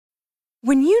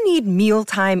When you need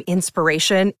mealtime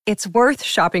inspiration, it's worth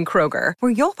shopping Kroger,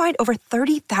 where you'll find over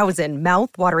 30,000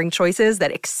 mouth-watering choices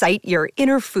that excite your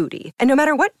inner foodie. And no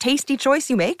matter what tasty choice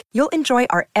you make, you'll enjoy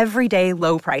our everyday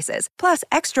low prices, plus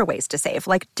extra ways to save,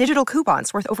 like digital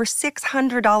coupons worth over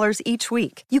 $600 each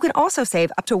week. You can also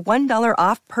save up to $1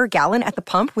 off per gallon at the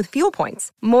pump with fuel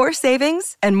points. More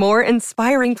savings and more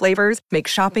inspiring flavors make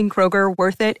shopping Kroger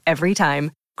worth it every time.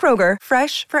 Kroger,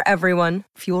 fresh for everyone.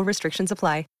 Fuel restrictions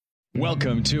apply.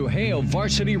 Welcome to Hail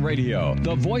Varsity Radio,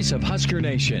 the voice of Husker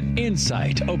Nation.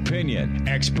 Insight, opinion,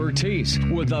 expertise,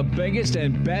 with the biggest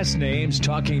and best names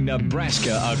talking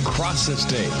Nebraska across the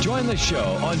state. Join the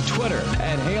show on Twitter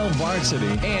at Hail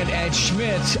Varsity and at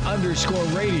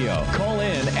Schmitz_radio. Call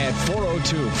in at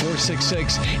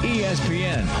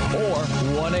 402-466-ESPN or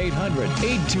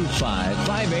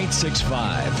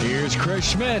 1-800-825-5865. Here's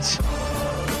Chris Schmitz.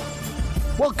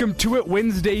 Welcome to it,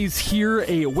 Wednesdays here,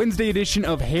 a Wednesday edition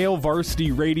of Hail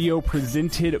Varsity Radio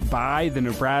presented by the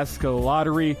Nebraska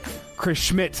Lottery. Chris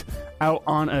Schmidt out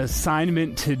on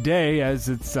assignment today as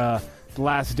it's the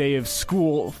last day of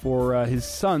school for his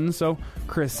son. So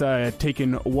Chris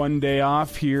taking one day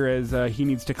off here as he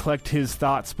needs to collect his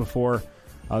thoughts before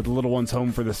the little one's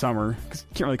home for the summer.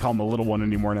 Can't really call him a little one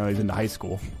anymore now that he's into high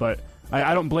school. But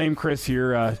I don't blame Chris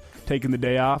here taking the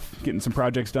day off, getting some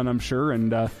projects done, I'm sure,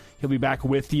 and he'll be back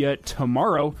with you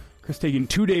tomorrow. Chris taking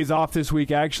 2 days off this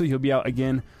week, actually. He'll be out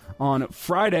again on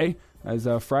Friday. As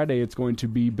Friday, it's going to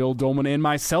be Bill Dolman and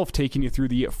myself taking you through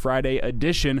the Friday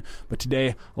edition. But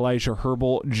today, Elijah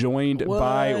Herbal joined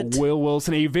by Will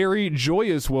Wilson, a very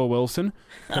joyous Will Wilson.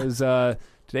 Because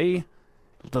today,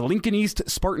 the Lincoln East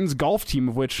Spartans golf team,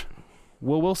 of which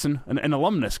Will Wilson, an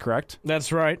alumnus, correct?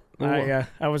 That's right.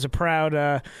 I was a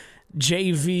proud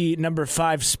JV number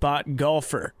 5 spot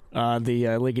golfer.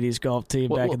 The Lincoln East golf team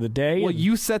back in the day. Well,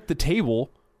 you set the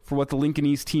table for what the Lincoln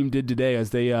East team did today as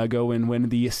they go and win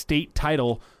the state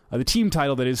title, the team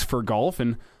title that is for golf,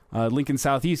 and Lincoln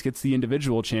Southeast gets the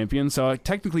individual champion. So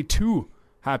technically 2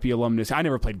 happy alumnus. I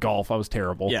never played golf. I was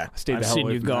terrible. Yeah, I've seen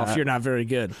you golf. That. You're not very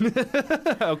good.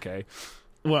 Okay.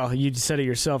 Well, you said it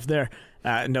yourself there.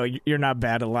 No, you're not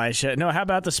bad, Elisha. No, how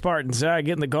about the Spartans?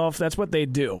 Getting the golf, that's what they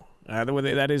do.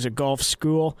 That is a golf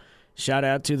school. Shout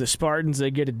out to the Spartans.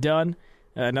 They get it done.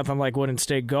 Nothing like winning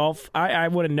state golf. I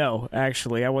wouldn't know,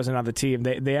 actually. I wasn't on the team.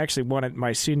 They actually won it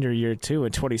my senior year, too,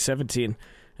 in 2017.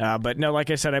 But no,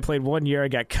 like I said, I played 1 year. I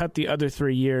got cut the other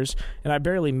 3 years, and I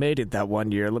barely made it that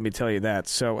 1 year, let me tell you that.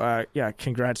 So, yeah,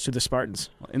 congrats to the Spartans.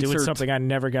 Doing something I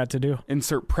never got to do.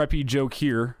 Insert preppy joke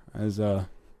here as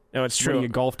no, it's true. Winning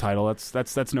a golf title.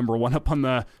 That's number one up on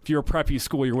the. If you're a preppy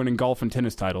school, you're winning golf and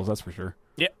tennis titles. That's for sure.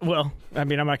 Yeah, well, I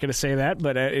mean, I'm not going to say that,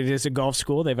 but it is a golf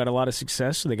school. They've had a lot of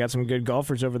success. So they got some good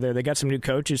golfers over there. They got some new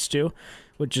coaches too,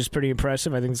 which is pretty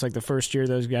impressive. I think it's like the first year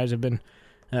those guys have been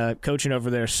coaching over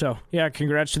there. So yeah,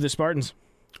 congrats to the Spartans.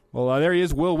 Well, there he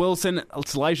is, Will Wilson.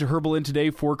 It's Elijah Herbal in today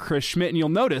for Chris Schmidt, and you'll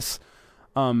notice.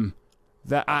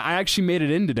 That I actually made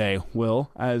it in today, Will,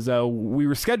 as we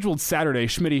were scheduled Saturday.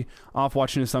 Schmitty off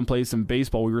watching his son play some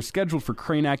baseball. We were scheduled for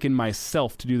Kranak and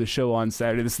myself to do the show on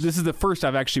Saturday. This is the first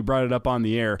I've actually brought it up on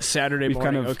the air. Saturday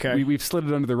morning, okay. We've slid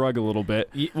it under the rug a little bit.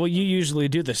 Well, you usually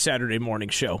do the Saturday morning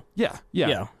show. Yeah,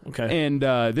 okay. And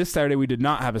this Saturday we did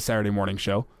not have a Saturday morning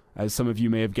show, as some of you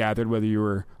may have gathered, whether you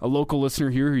were a local listener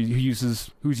here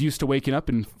who's used to waking up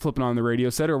and flipping on the radio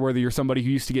set, or whether you're somebody who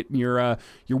used to get your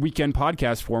weekend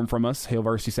podcast form from us, Hail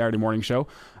Varsity Saturday Morning Show.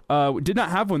 Did not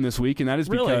have one this week, and that is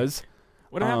because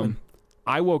what happened?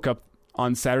 I woke up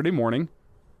on Saturday morning,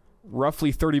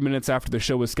 roughly 30 minutes after the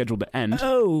show was scheduled to end.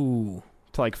 Oh.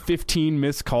 To like 15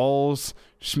 missed calls.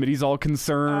 Schmitty's all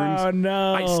concerned. Oh,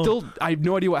 no. I have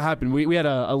no idea what happened. We had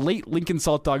a late Lincoln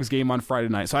Salt Dogs game on Friday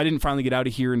night, so I didn't finally get out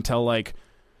of here until like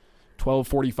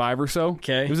 12:45 or so.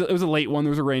 Okay. It was a late one. There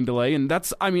was a rain delay, and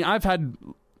this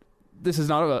is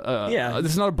not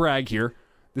a brag here.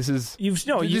 This is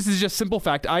just simple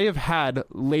fact. I have had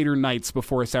later nights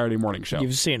before a Saturday morning show.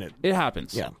 You've seen it. It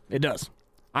happens. Yeah, it does.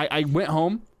 I went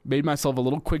home, made myself a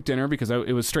little quick dinner because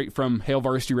it was straight from Hail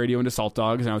Varsity Radio into Salt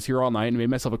Dogs, and I was here all night and made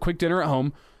myself a quick dinner at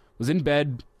home, was in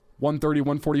bed 1:30,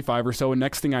 1:45 or so, and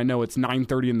next thing I know, it's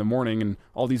 9:30 in the morning and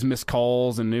all these missed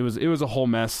calls, and it was a whole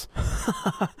mess.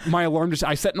 My alarm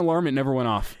I set an alarm, it never went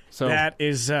off. So that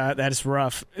is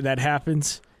rough. That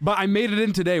happens. But I made it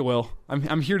in today, Will.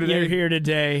 I'm here today. You're here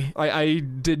today. I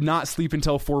did not sleep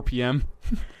until 4 p.m.,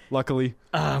 luckily.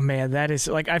 Oh, man, that is,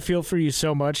 like, I feel for you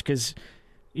so much because,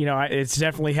 you know, it's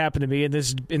definitely happened to me in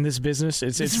this business.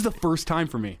 This is the first time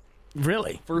for me.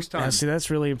 Really? First time. Yeah, see, that's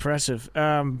really impressive.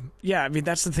 Yeah, I mean,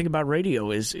 that's the thing about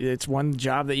radio is it's one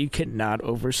job that you cannot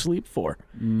oversleep for.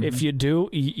 Mm-hmm. If you do,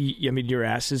 I mean, your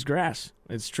ass is grass.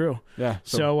 It's true. Yeah.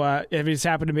 So if it's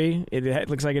happened to me, it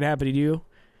looks like it happened to you.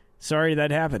 Sorry that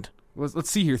happened.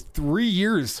 Let's see here. 3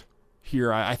 years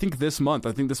here. I think this month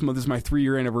is my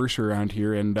 3-year anniversary around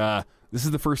here, and this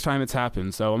is the first time it's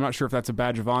happened. So I'm not sure if that's a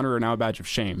badge of honor or now a badge of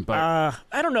shame. But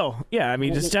I don't know. Yeah, I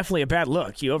mean, it's definitely a bad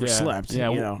look. You overslept. Yeah,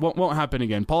 you know. won't happen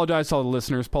again. Apologize to all the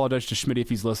listeners. Apologize to Schmidt if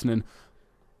he's listening.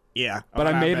 Yeah, but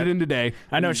I made it in today.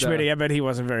 I know Schmidt. I bet he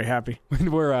wasn't very happy.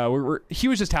 He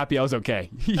was just happy I was okay.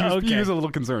 He was a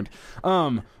little concerned.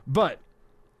 But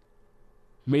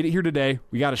made it here today.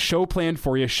 We got a show planned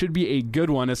for you. Should be a good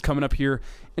one. It's coming up here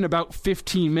in about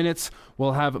 15 minutes.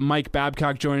 We'll have Mike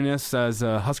Babcock joining us as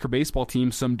a Husker baseball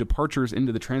team. Some departures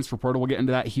into the transfer portal. We'll get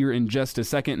into that here in just a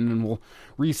second, and then we'll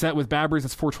reset with Babbers.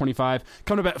 It's 4:25.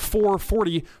 Coming up at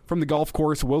 4:40 from the golf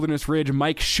course, Wilderness Ridge,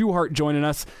 Mike Schuhart joining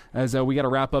us as we got to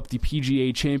wrap up the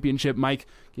PGA Championship. Mike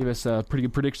gave us pretty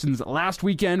good predictions last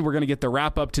weekend. We're going to get the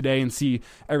wrap up today and see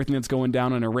everything that's going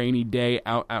down on a rainy day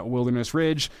out at Wilderness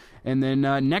Ridge. And then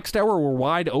next hour, we're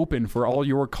wide open for all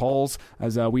your calls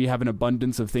as we have an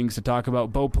abundance of things to talk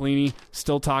about. Bo Pelini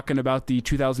still talking about the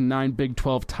 2009 Big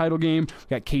 12 title game.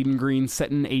 We got Caden Green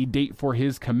setting a date for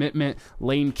his commitment.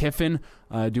 Lane Kiffin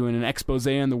doing an expose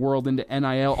on the world into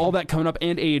NIL. All that coming up.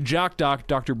 And a jock doc,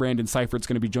 Dr. Brandon Seifert's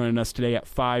going to be joining us today at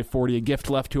 5:40. A gift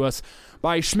left to us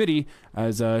by Schmitty,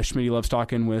 as Schmitty loves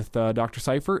talking with Dr.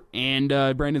 Seifert. And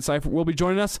Brandon Seifert will be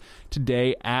joining us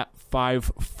today at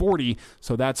 5:40.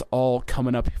 So that's all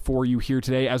coming up for you here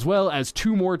today, as well as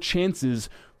 2 more chances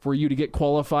for you to get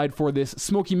qualified for this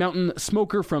Smoky Mountain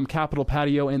Smoker from Capitol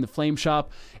Patio and the Flame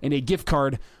Shop, and a gift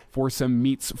card for some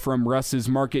meats from Russ's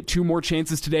Market. 2 more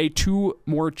chances today, 2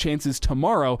 more chances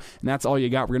tomorrow, and that's all you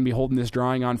got. We're going to be holding this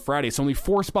drawing on Friday, so only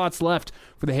 4 spots left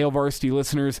for the Hail Varsity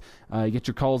listeners. Get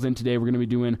your calls in today. We're going to be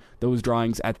doing those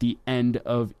drawings at the end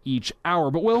of each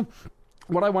hour. But, Will,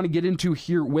 what I want to get into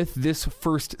here with this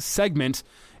first segment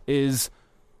is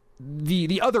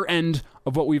the other end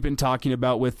of what we've been talking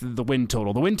about with the win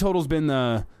total. The win total's been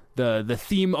the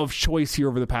theme of choice here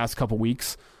over the past couple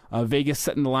weeks. Vegas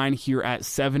setting the line here at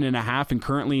 7.5, and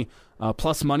currently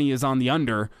plus money is on the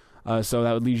under. So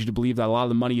that would lead you to believe that a lot of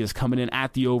the money is coming in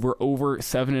at the over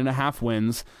 7.5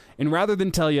 wins. And rather than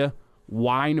tell you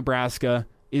why Nebraska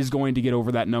is going to get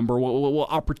over that number, what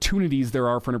opportunities there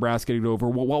are for Nebraska to get over,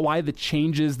 why the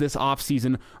changes this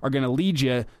offseason are going to lead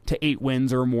you to 8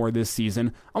 wins or more this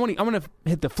season, I'm going to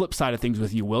hit the flip side of things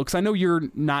with you, Will, because I know you're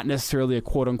not necessarily a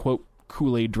quote-unquote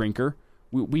Kool-Aid drinker.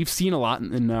 We've seen a lot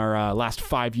in our last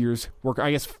 5 years work.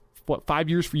 I guess, 5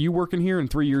 years for you working here and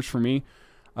 3 years for me.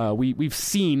 We've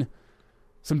seen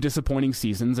some disappointing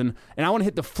seasons, and I want to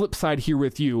hit the flip side here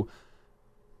with you.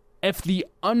 If the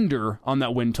under on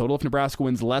that win total, if Nebraska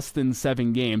wins less than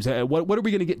 7 games, what are we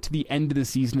going to get to the end of the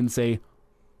season and say,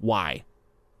 why?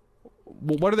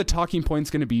 What are the talking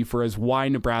points going to be for as why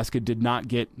Nebraska did not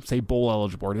get, say, bowl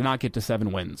eligible, or did not get to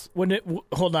 7 wins?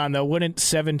 Hold on, though. Wouldn't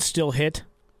 7 still hit?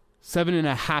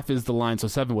 7.5 is the line, so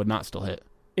 7 would not still hit.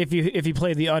 If you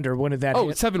play the under, wouldn't that hit?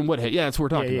 Oh, 7 would hit. Yeah, that's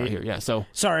what we're talking about here. Yeah, so.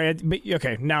 Sorry.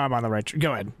 Okay, now I'm on the right.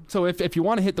 Go ahead. So if you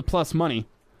want to hit the plus money,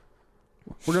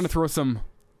 we're going to throw some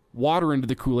water into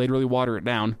the Kool-Aid, really water it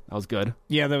down. That was good.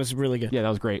 Yeah, that was really good. Yeah, that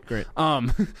was great. Great.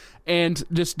 And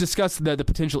just discuss the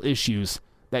potential issues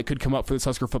that could come up for this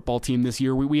Husker football team this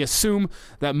year. We assume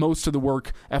that most of the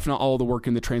work, if not all of the work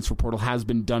in the transfer portal, has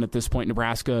been done at this point.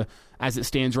 Nebraska, as it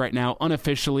stands right now,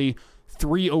 unofficially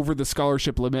 3 over the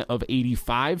scholarship limit of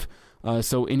 85.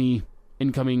 So any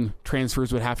incoming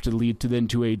transfers would have to lead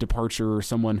to a departure or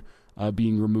someone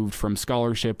being removed from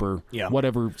scholarship or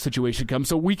whatever situation comes.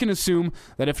 So we can assume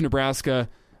that if Nebraska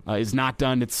is not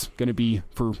done, it's going to be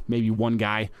for maybe one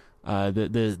guy.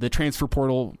 The transfer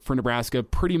portal for Nebraska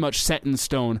pretty much set in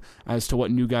stone as to what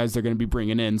new guys they're going to be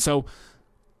bringing in. So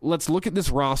let's look at this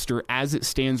roster as it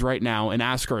stands right now and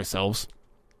ask ourselves,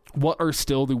 what are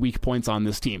still the weak points on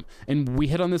this team? And we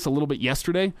hit on this a little bit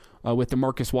yesterday with the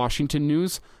Marcus Washington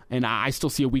news, and I still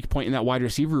see a weak point in that wide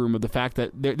receiver room of the fact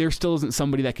that there still isn't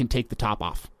somebody that can take the top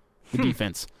off the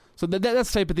defense. So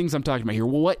that's the type of things I'm talking about here.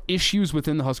 Well, what issues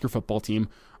within the Husker football team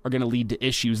are going to lead to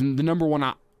issues? And the number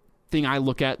one thing I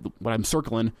look at, what I'm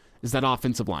circling, is that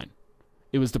offensive line.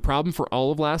 It was the problem for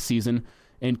all of last season,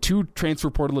 and 2 transfer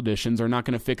portal additions are not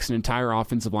going to fix an entire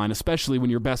offensive line, especially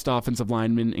when your best offensive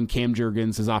lineman in Cam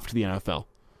Jurgens is off to the NFL.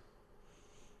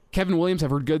 Kevin Williams, I've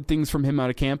heard good things from him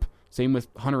out of camp. Same with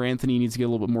Hunter Anthony, he needs to get a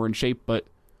little bit more in shape, but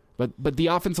But the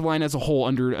offensive line as a whole,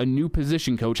 under a new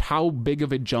position coach, how big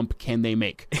of a jump can they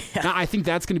make? Now, I think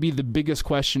that's going to be the biggest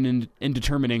question in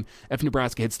determining if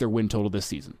Nebraska hits their win total this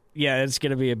season. Yeah, it's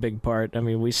going to be a big part. I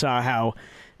mean, we saw how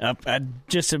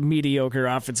just a mediocre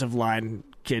offensive line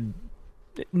could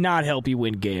not help you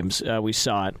win games. We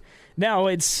saw it. Now,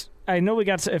 I know we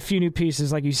got a few new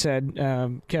pieces, like you said,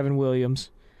 Kevin Williams.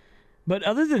 But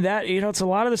other than that, it's a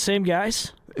lot of the same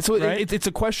guys. So right? it's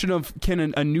a question of,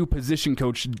 can a new position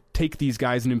coach take these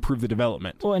guys and improve the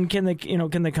development? Well, and can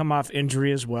they come off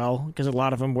injury as well? Because a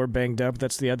lot of them were banged up.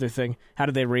 That's the other thing. How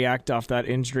do they react off that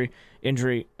injury?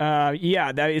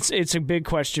 It's a big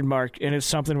question mark, and it's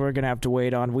something we're going to have to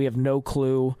wait on. We have no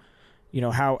clue,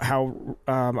 how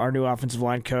our new offensive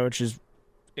line coach is.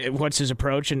 What's his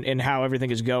approach and how everything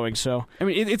is going. So I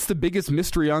mean, it's the biggest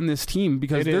mystery on this team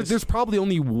because there's probably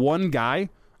only one guy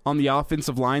on the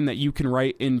offensive line that you can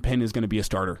write in pen is going to be a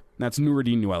starter. And that's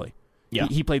Nuruddin Nueli. Yeah.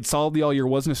 He played solidly all year,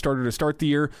 wasn't a starter to start the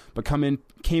year, but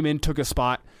came in, took a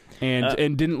spot,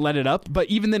 and didn't let it up. But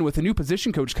even then, with a new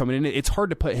position coach coming in, it's hard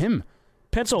to put him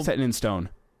setting in stone.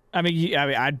 I mean,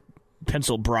 I'd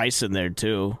pencil Bryce in there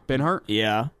too. Benhart?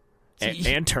 Yeah.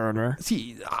 And Turner.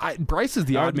 Bryce is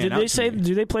the odd man out.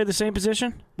 Do they play the same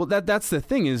position? Well, that's the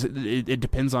thing is it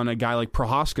depends on a guy like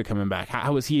Prohaska coming back.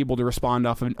 How is he able to respond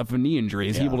off of a knee injury?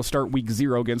 Is he able to start week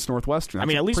 0 against Northwestern?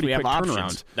 That's at least we have options.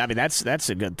 Turnaround. I mean, that's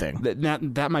a good thing.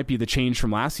 That might be the change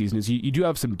from last season. Is you do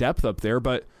have some depth up there,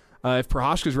 but if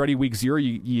Prohaska's ready week 0,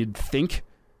 you'd think,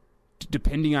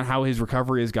 depending on how his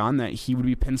recovery has gone, that he would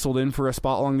be penciled in for a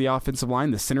spot along the offensive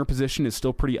line. The center position is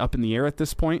still pretty up in the air at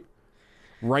this point.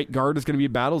 Right guard is going to be a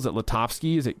battle. Is it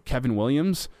Latovsky? Is it Kevin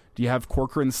Williams? Do you have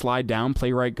Corcoran slide down,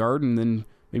 play right guard, and then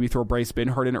maybe throw Bryce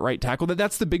Benhart in at right tackle?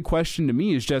 That's the big question to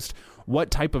me, is just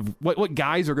what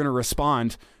guys are going to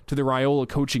respond to the Raiola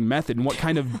coaching method, and what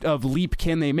kind of leap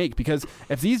can they make? Because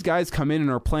if these guys come in and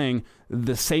are playing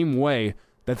the same way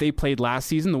that they played last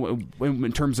season,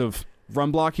 in terms of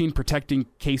run blocking, protecting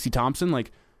Casey Thompson,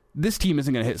 this team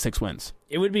isn't going to hit 6 wins.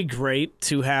 It would be great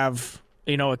to have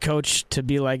a coach to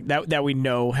be like that we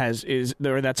know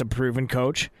that's a proven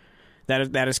coach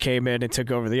that has came in and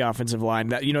took over the offensive line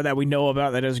that we know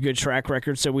about, that has a good track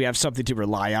record, so we have something to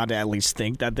rely on to at least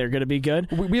think that they're going to be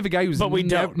good. We have a guy who's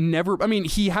never. I mean,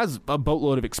 he has a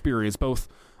boatload of experience both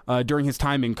during his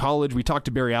time in college. We talked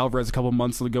to Barry Alvarez a couple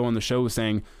months ago on the show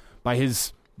saying by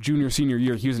his senior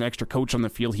year, he was an extra coach on the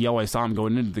field. He always saw him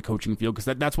going into the coaching field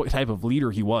because that's what type of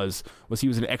leader he was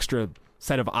an extra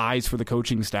set of eyes for the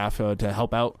coaching staff to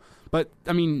help out. But,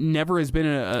 I mean, never has been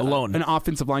an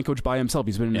offensive line coach by himself.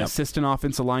 He's been an assistant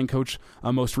offensive line coach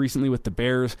most recently with the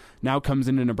Bears, now comes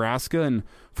into Nebraska, and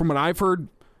from what I've heard,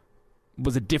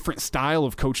 was a different style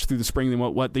of coach through the spring than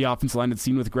what the offensive line had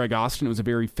seen with Greg Austin. It was a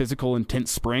very physical, intense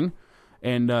spring,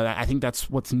 and I think that's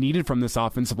what's needed from this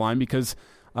offensive line because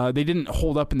they didn't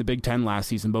hold up in the Big Ten last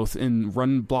season, both in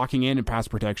run blocking and in pass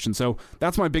protection. So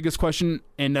that's my biggest question,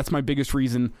 and that's my biggest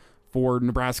reason for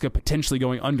Nebraska potentially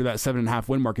going under that 7.5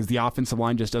 win mark, is the offensive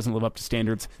line just doesn't live up to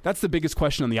standards. That's the biggest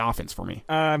question on the offense for me.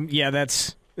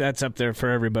 That's up there for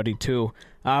everybody too.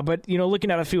 But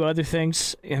looking at a few other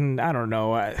things, and I don't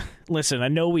know. Listen, I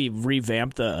know we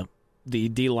revamped the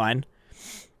D line,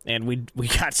 and we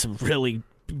got some really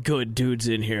good dudes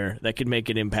in here that could make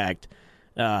an impact.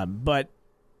 But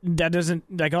that doesn't,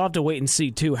 I'll have to wait and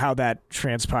see too how that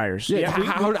transpires. Yeah,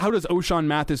 how does O'Shawn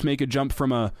Mathis make a jump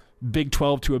from a Big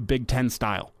 12 to a Big 10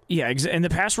 style? Yeah, and the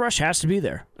pass rush has to be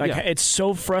there. It's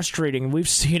so frustrating. We've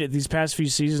seen it these past few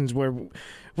seasons where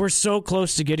we're so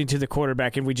close to getting to the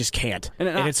quarterback and we just can't.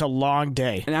 And it's a long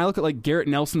day. And I look at Garrett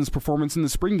Nelson's performance in the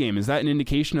spring game. Is that an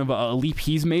indication of a leap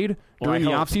he's made during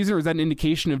the offseason, or is that an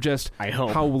indication of just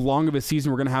how long of a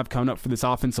season we're going to have coming up for this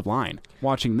offensive line,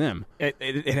 watching them?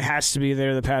 It has to be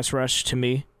there, the pass rush, to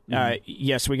me.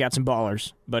 Yes, we got some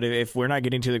ballers, but if we're not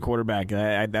getting to the quarterback,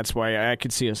 that's why I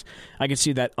could see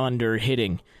that under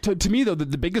hitting. To me, though,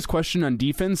 the biggest question on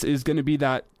defense is going to be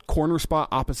that corner spot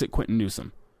opposite Quentin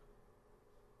Newsome.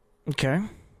 Okay,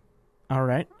 all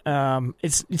right.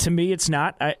 To me, it's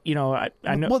not. I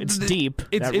know it's deep.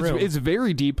 It's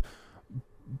very deep.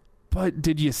 But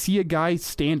did you see a guy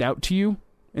stand out to you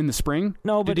in the spring?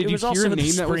 No, but did you hear a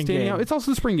name that was standing out? It's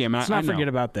also the spring game. Let's not forget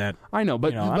about that. I know,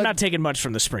 but I'm not taking much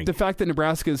from the spring. The fact that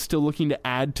Nebraska is still looking to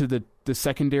add to the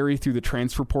secondary through the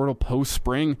transfer portal post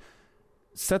spring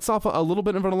sets off a little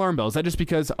bit of an alarm bell. Is that just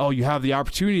because you have the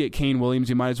opportunity at Kane Williams,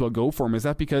 you might as well go for him? Is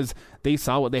that because they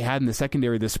saw what they had in the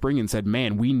secondary this spring and said,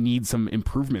 man, we need some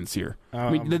improvements here? I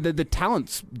mean, the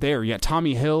talent's there. You got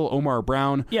Tommy Hill, Omar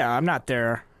Brown. Yeah, I'm not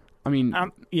there. I mean,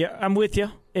 I'm with you.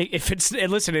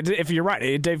 If you're right,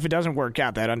 if it doesn't work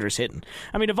out, that under's hitting.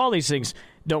 I mean, if all these things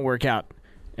don't work out,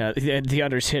 the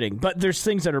under's hitting. But there's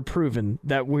things that are proven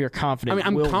that we are confident. I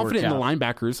mean, I'm confident in the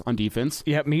linebackers on defense.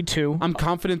 Yeah, me too. I'm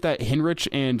confident that Hinrich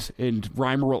and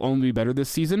Reimer will only be better this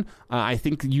season. I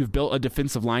think you've built a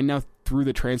defensive line now through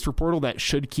the transfer portal that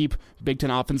should keep Big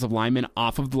Ten offensive linemen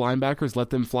off of the linebackers, let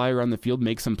them fly around the field,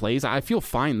 make some plays. I feel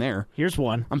fine there. Here's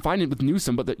one. I'm fine with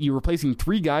Newsome, but that you're replacing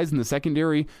 3 guys in the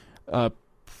secondary,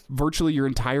 virtually your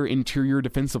entire interior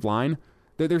defensive line.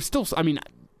 There's still, I mean,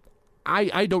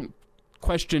 I don't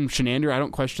question Shenander. I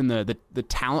don't question the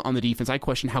talent on the defense. I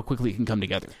question how quickly it can come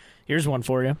together. Here's one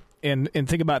for you. And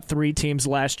think about 3 teams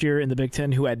last year in the Big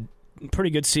Ten who had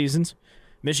pretty good seasons.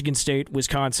 Michigan State,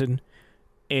 Wisconsin,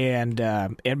 and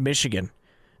Michigan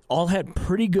all had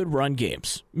pretty good run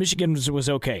games. Michigan was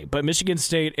okay, but Michigan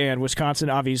State and Wisconsin,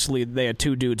 obviously, they had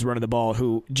 2 dudes running the ball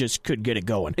who just could get it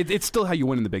going. It's still how you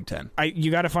win in the Big Ten.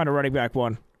 You got to find a running back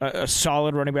one, a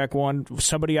solid running back one,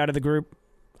 somebody out of the group.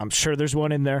 I'm sure there's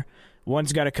one in there.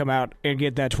 One's got to come out and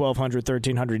get that 1,200,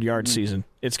 1,300-yard season.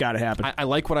 It's got to happen. I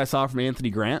like what I saw from Anthony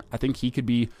Grant. I think he could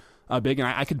be big, and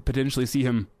I could potentially see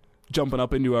him jumping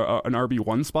up into an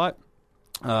RB1 spot,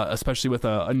 especially with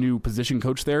a new position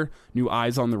coach there, new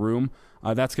eyes on the room.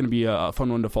 That's going to be a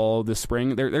fun one to follow this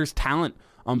spring. There's talent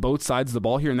on both sides of the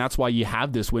ball here, and that's why you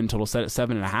have this win total set at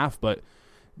 7.5, but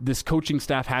this coaching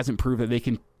staff hasn't proved that they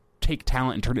can take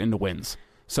talent and turn it into wins.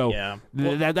 So yeah.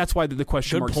 That's why the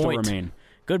question marks still remain.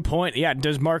 Good point. Yeah,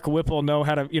 does Mark Whipple know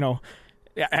how to, when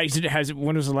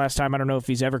was the last time, I don't know if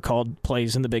he's ever called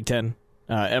plays in the Big Ten,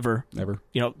 ever. Never.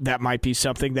 That might be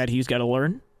something that he's got to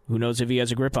learn. Who knows if he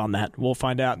has a grip on that? We'll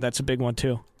find out. That's a big one,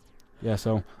 too. Yeah,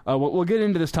 so we'll get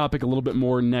into this topic a little bit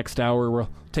more next hour. We'll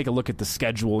take a look at the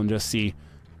schedule and just see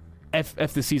if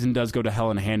the season does go to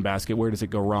hell in a handbasket, where does it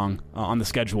go wrong on the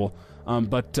schedule.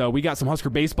 But we got some Husker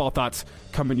baseball thoughts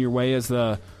coming your way as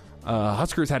the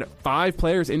Huskers had 5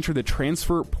 players enter the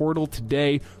transfer portal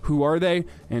today. Who are they,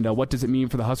 and what does it mean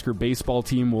for the Husker baseball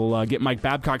team? We'll get Mike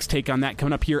Babcock's take on that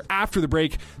coming up here after the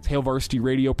break. It's Hail Varsity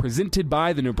Radio, presented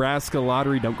by the Nebraska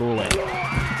Lottery. Don't go away.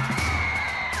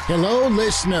 Hello,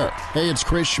 listener. Hey, it's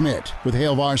Chris Schmidt with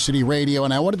Hail Varsity Radio,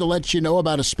 and I wanted to let you know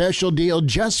about a special deal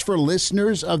just for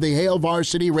listeners of the Hail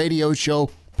Varsity Radio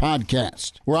Show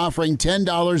podcast. We're offering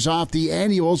 $10 off the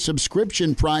annual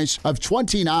subscription price of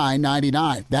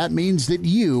 $29.99. That means that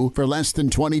you, for less than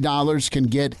 $20, can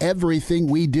get everything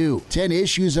we do. 10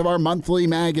 issues of our monthly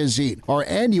magazine, our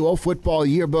annual football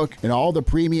yearbook, and all the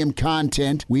premium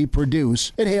content we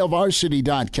produce at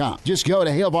HailVarsity.com. Just go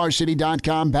to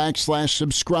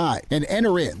HailVarsity.com/subscribe and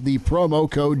enter in the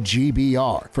promo code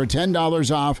GBR for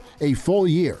 $10 off a full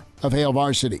year of Hail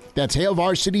Varsity. That's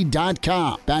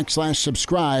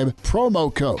HailVarsity.com/subscribe,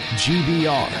 promo code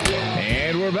GBR.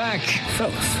 And we're back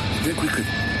Fellas, you think we could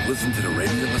listen to the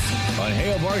radio on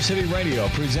Hail Varsity Radio,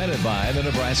 presented by the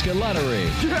Nebraska Lottery.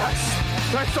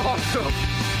 Yes! That's awesome!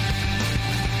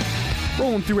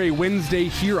 Rolling through a Wednesday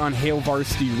here on Hail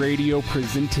Varsity Radio,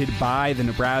 presented by the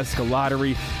Nebraska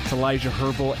Lottery. It's Elijah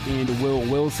Herbal and Will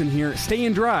Wilson here,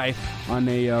 staying dry on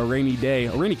a rainy day,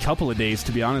 a rainy couple of days,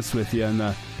 to be honest with you, in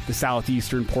the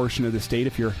southeastern portion of the state.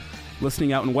 If you're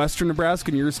listening out in western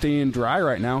Nebraska and you're staying dry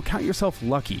right now, count yourself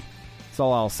lucky. That's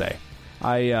all I'll say.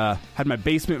 I had my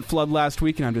basement flood last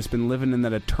week, and I've just been living in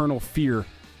that eternal fear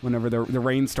whenever the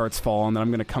rain starts falling that I'm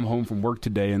going to come home from work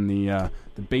today and the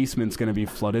basement's going to be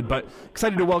flooded. But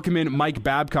excited to welcome in Mike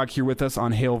Babcock here with us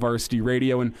on Hail Varsity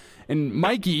Radio. And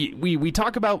Mikey, we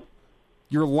talk about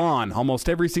your lawn almost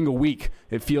every single week,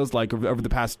 it feels like, over the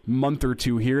past month or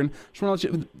two here. And just want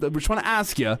to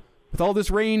ask you, with all this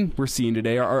rain we're seeing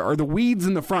today, are the weeds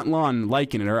in the front lawn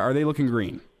liking it? Are they looking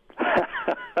green?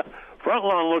 Front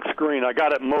lawn looks green. I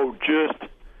got it mowed just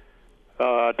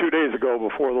 2 days ago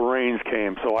before the rains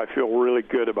came, so I feel really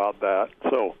good about that.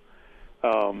 So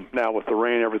now with the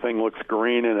rain, everything looks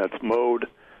green and it's mowed,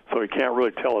 so you can't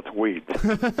really tell it's weeds.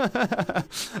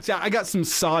 See, I got some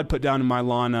sod put down in my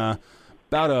lawn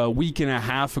about a week and a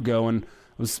half ago, and I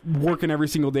was working every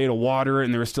single day to water it,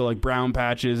 and there were still like brown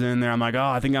patches in there. I'm like,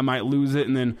 I think I might lose it,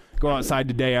 and then go outside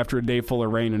today after a day full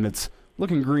of rain, and it's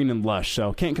looking green and lush.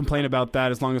 So can't complain about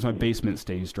that as long as my basement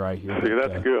stays dry here. See,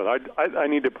 that's good. I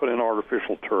need to put in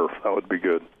artificial turf. That would be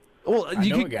good. Well, I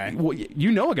know a guy. Well,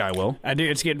 you know a guy, Will. I do.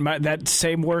 It's getting that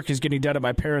same work is getting done at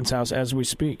my parents' house as we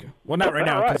speak. Well, not right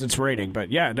now because it's raining, but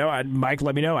yeah, no. Mike,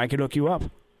 let me know. I can hook you up.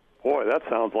 Boy, that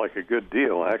sounds like a good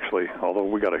deal, actually, although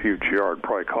we got a huge yard,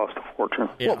 probably cost a fortune.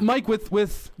 Yeah. Well, Mike,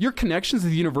 with your connections to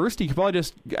the university, you could probably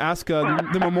just ask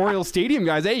the Memorial Stadium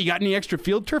guys, hey, you got any extra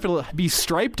field turf? It'll be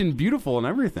striped and beautiful and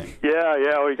everything.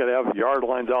 Yeah, we could have yard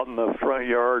lines out in the front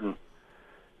yard, and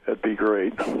It'd be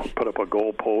great. Put up a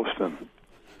goal post and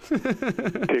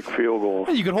kick field goals.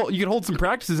 You could hold some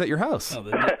practices at your house. Oh,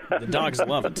 the dogs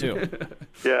love it too.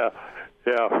 Yeah,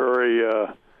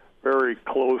 very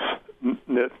close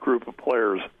knit group of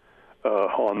players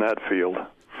on that field.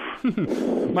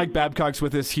 Mike Babcock's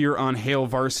with us here on Hail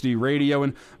Varsity Radio.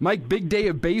 And Mike, big day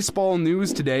of baseball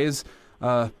news today is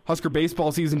Husker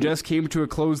baseball season just came to a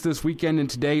close this weekend, and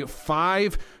today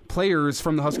 5 players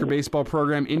from the Husker baseball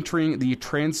program entering the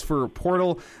transfer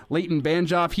portal. Leighton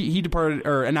Banjoff, he departed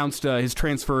or announced his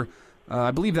transfer.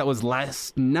 I believe that was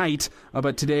last night,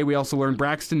 but today we also learned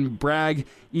Braxton Bragg,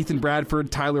 Ethan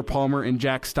Bradford, Tyler Palmer, and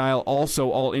Jack Stile also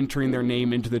all entering their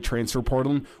name into the transfer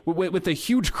portal. And with a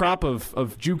huge crop of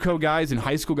JUCO guys and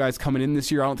high school guys coming in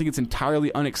this year, I don't think it's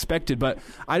entirely unexpected, but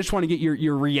I just want to get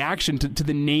your reaction to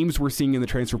the names we're seeing in the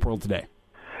transfer portal today.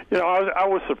 You know, I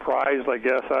was surprised, I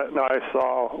guess. I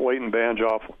saw Leighton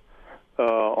Banjoff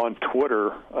on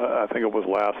Twitter, I think it was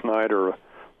last night or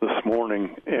this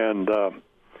morning, and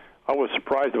I was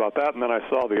surprised about that, and then I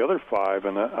saw the other 5,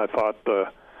 and I thought,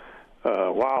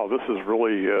 wow, this is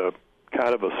really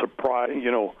kind of a surprise,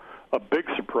 a big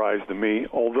surprise to me.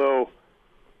 Although,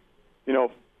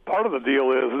 part of the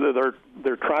deal is that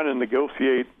they're trying to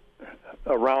negotiate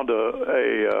around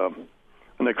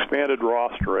an expanded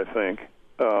roster, I think,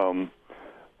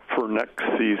 for next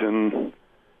season,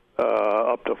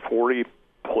 up to 40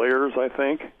 players, I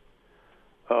think.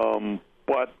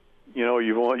 But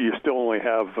you still only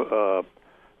have a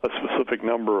specific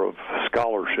number of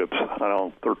scholarships. I don't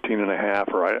know, 13 and a half,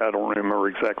 or I don't remember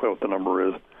exactly what the number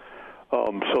is.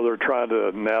 So they're trying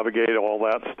to navigate all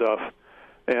that stuff.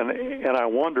 And I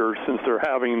wonder, since they're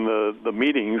having the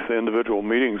meetings, the individual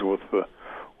meetings with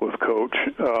Coach,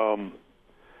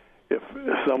 if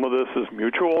some of this is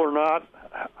mutual or not.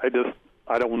 I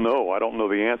don't know. I don't know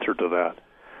the answer to that.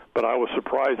 But I was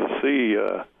surprised to see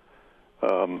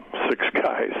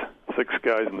 6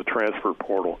 guys in the transfer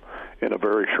portal in a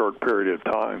very short period of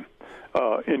time,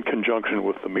 in conjunction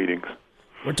with the meetings.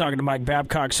 We're talking to Mike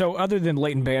Babcock. So other than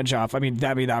Leighton Banjoff, I mean,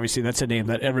 obviously that's a name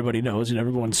that everybody knows and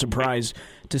everyone's surprised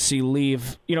to see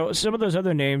leave. Some of those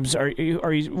other names,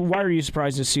 why are you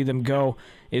surprised to see them go?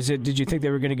 Did you think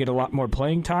they were going to get a lot more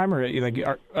playing time, or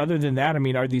other than that, I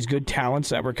mean, are these good talents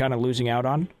that we're kind of losing out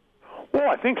on? Well,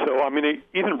 I think so. I mean,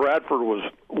 Ethan Bradford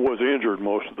was injured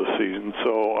most of the season,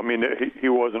 so I mean he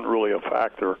wasn't really a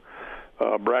factor.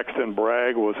 Braxton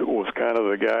Bragg was kind of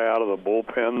the guy out of the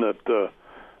bullpen that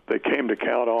they came to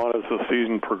count on as the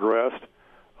season progressed.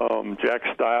 Jack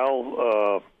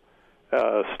Stile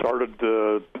started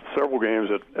several games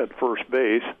at first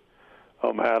base,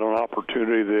 had an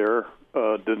opportunity there,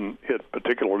 didn't hit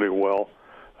particularly well.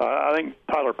 I think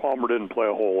Tyler Palmer didn't play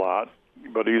a whole lot,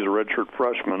 but he's a redshirt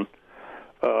freshman.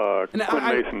 Quinn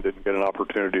Mason didn't get an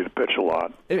opportunity to pitch a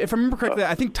lot. If I remember correctly,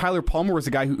 I think Tyler Palmer was a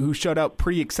guy who showed out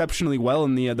pretty exceptionally well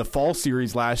in the fall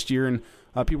series last year, and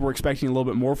people were expecting a little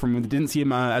bit more from him. Didn't see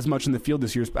him as much in the field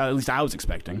this year, at least I was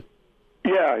expecting.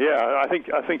 Yeah, I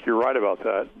think you're right about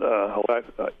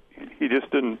that. He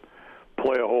just didn't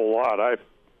play a whole lot.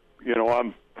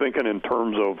 I'm thinking in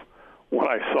terms of when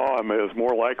I saw him, it was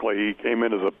more likely he came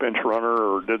in as a bench runner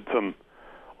or did some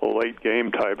late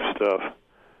game type stuff.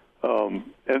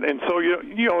 And so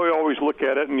you always look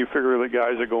at it and you figure the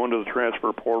guys that go into the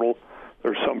transfer portal,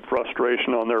 there's some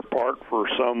frustration on their part for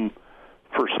some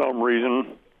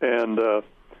reason, and the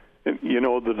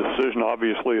decision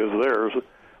obviously is theirs.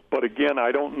 But again,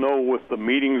 I don't know with the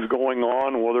meetings going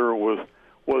on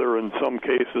whether in some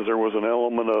cases there was an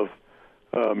element of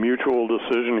mutual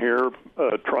decision here,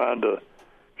 trying to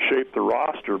shape the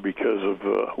roster because of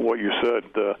what you said.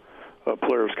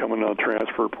 Players coming on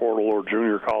transfer portal or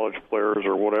junior college players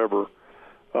or whatever,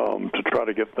 to try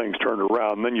to get things turned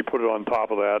around. And then you put it on top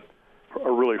of that,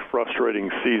 a really frustrating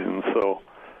season. So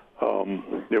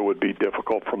it would be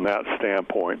difficult from that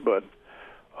standpoint. But,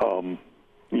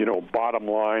 bottom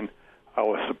line, I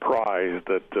was surprised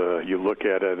that you look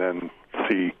at it and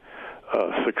see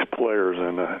 6 players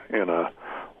in a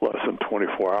less than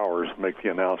 24 hours make the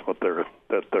announcement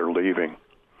that they're leaving.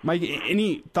 Mike,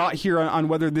 any thought here on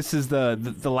whether this is the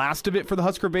last of it for the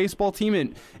Husker baseball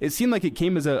team? It seemed like it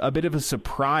came as a bit of a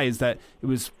surprise that it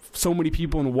was so many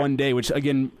people in one day, which,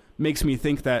 again, makes me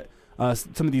think that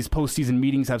some of these postseason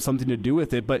meetings have something to do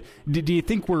with it. But do you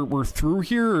think we're through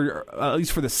here, or at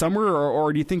least for the summer,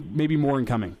 or do you think maybe more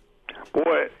incoming?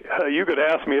 Boy, you could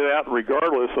ask me that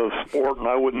regardless of sport, and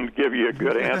I wouldn't give you a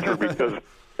good answer because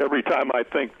every time I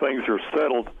think things are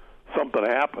settled, something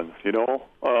happens,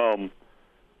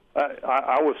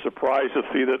 I was surprised to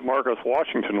see that Marcus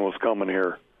Washington was coming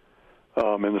here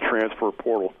in the transfer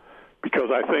portal.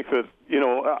 because I think that,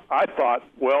 I thought,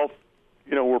 well,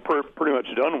 we're pretty much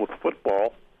done with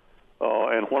football.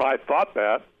 And when I thought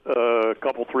that, a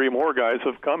couple, three more guys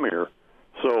have come here.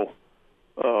 So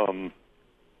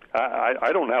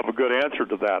I don't have a good answer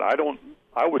to that.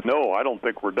 I would know. I don't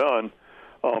think we're done,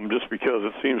 just because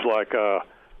it seems like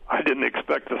I didn't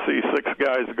expect to see 6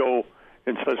 guys go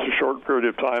in such a short period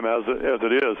of time as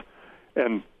it is.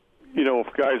 And,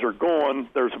 if guys are going,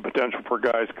 there's a potential for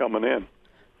guys coming in.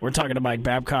 We're talking to Mike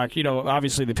Babcock.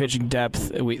 Obviously the pitching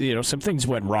depth, some things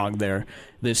went wrong there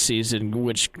this season,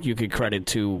 which you could credit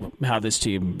to how this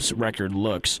team's record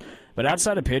looks. But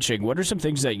outside of pitching, what are some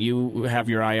things that you have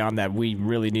your eye on that we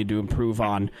really need to improve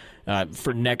on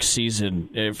for next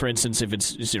season? For instance, if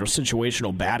it's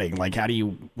situational batting, like how do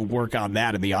you work on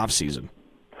that in the off season?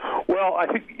 Well, I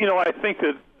think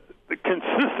that the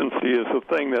consistency is the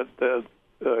thing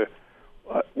that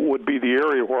would be the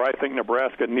area where I think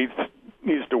Nebraska needs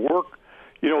to work.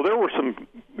 There were some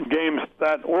games,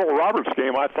 that Oral Roberts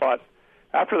game, I thought,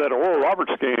 after that Oral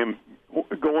Roberts game,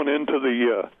 going into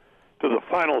the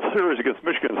final series against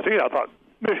Michigan State, I thought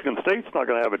Michigan State's not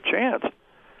going to have a chance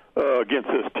against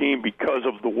this team because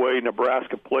of the way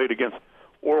Nebraska played against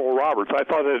Oral Roberts. I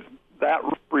thought that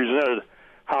represented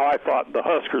how I thought the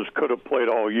Huskers could have played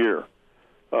all year.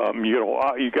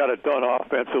 You got it done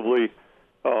offensively,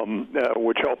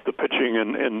 which helped the pitching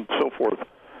and so forth.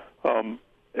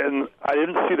 And I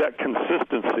didn't see that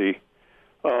consistency.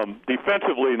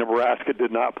 Defensively, Nebraska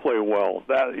did not play well.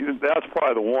 That's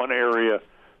probably the one area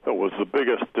that was the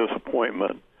biggest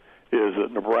disappointment, is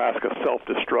that Nebraska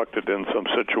self-destructed in some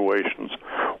situations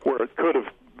where it could have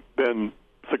been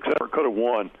successful, could have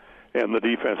won, and the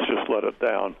defense just let it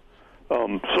down.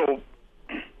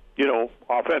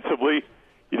 Offensively,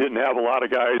 you didn't have a lot of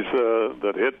guys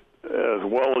that hit as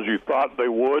well as you thought they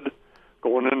would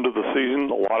going into the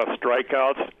season. A lot of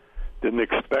strikeouts. Didn't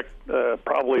expect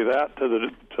probably that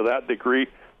to that degree.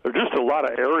 There's just a lot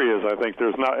of areas. I think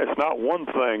it's not one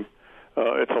thing.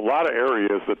 It's a lot of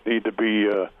areas that need to be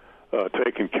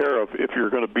taken care of if you're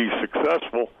going to be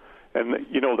successful. And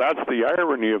that's the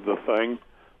irony of the thing.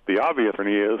 The obvious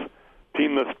irony is,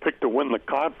 team that's picked to win the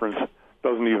conference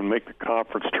doesn't even make the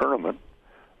conference tournament.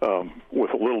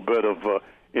 With a little bit of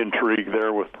intrigue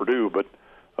there with Purdue, but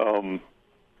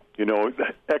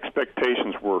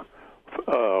expectations were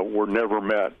never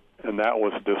met, and that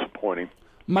was disappointing.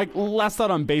 Mike, last thought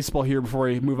on baseball here before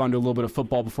we move on to a little bit of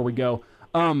football before we go.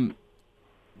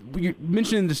 You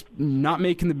mentioned just not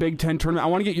making the Big Ten tournament. I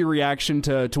want to get your reaction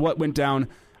to what went down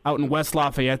out in West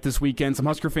Lafayette this weekend. Some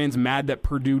Husker fans mad that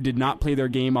Purdue did not play their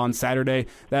game on Saturday.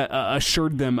 That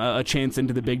assured them a chance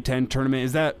into the Big Ten tournament.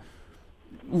 Is that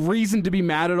reason to be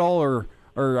mad at all, or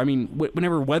I mean,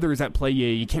 whenever weather is at play,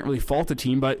 you can't really fault a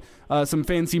team, but some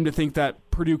fans seem to think that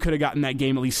Purdue could have gotten that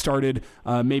game at least started,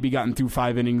 maybe gotten through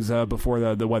 5 innings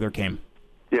before the weather came.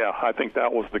 Yeah, I think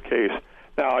that was the case.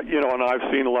 Now, and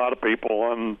I've seen a lot of people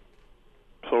on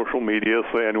social media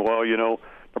saying, well,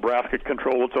 Nebraska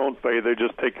controlled its own fate. They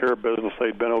just take care of business.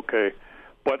 They'd been okay.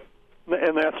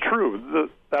 And that's true.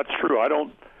 That's true. I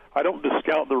don't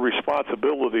discount the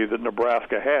responsibility that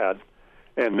Nebraska had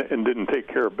and didn't take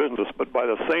care of business. But by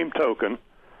the same token,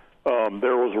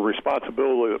 there was a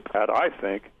responsibility that had, I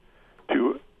think,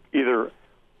 to either,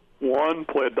 one,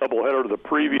 play a doubleheader the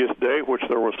previous day, which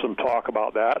there was some talk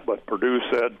about that, but Purdue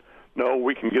said, no,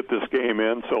 we can get this game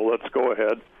in, so let's go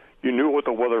ahead. You knew what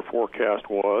the weather forecast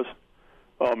was.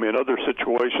 In other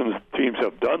situations, teams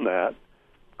have done that,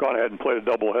 gone ahead and played a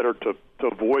doubleheader to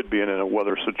avoid being in a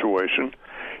weather situation.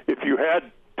 If you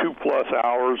had 2+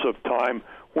 hours of time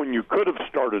when you could have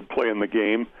started playing the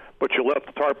game, but you left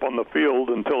the tarp on the field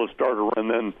until it started,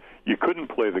 and then you couldn't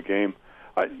play the game.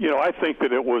 I think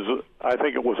it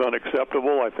was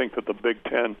unacceptable. I think that the Big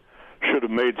Ten should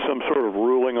have made some sort of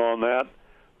ruling on that.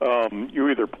 You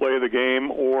either play the game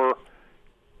or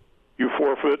you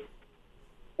forfeit,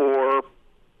 or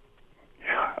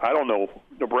I don't know,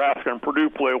 Nebraska and Purdue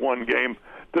play one game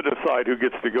to decide who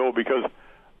gets to go, because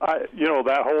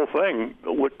that whole thing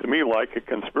looked to me like a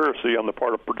conspiracy on the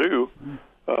part of Purdue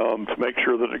to make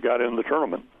sure that it got in the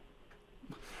tournament.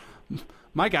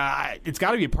 Mike, it's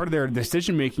got to be a part of their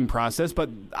decision-making process, but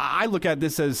I look at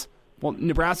this as, well,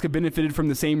 Nebraska benefited from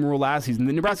the same rule last season.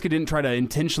 Nebraska didn't try to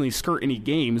intentionally skirt any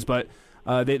games, but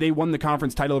they won the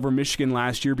conference title over Michigan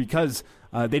last year because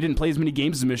they didn't play as many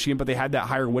games as Michigan, but they had that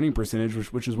higher winning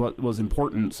percentage, which is what was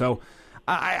important. So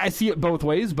I see it both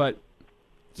ways, but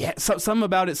yeah, some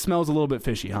about it smells a little bit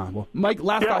fishy, huh? Well, Mike,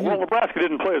 last thought here. Well, Nebraska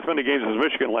didn't play as many games as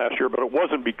Michigan last year, but it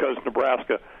wasn't because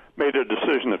Nebraska made a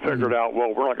decision and figured out,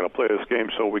 well, we're not going to play this game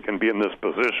so we can be in this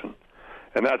position.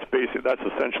 And that's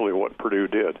essentially what Purdue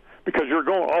did. Because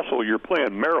you're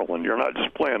playing Maryland. You're not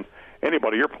just playing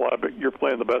anybody. You're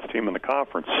playing the best team in the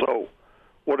conference. So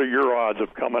what are your odds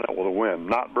of coming out with a win?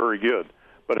 Not very good.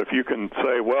 But if you can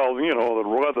say, well, the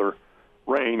weather,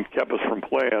 rain kept us from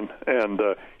playing, and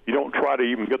you don't try to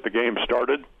even get the game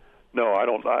started, no, I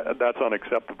don't. That's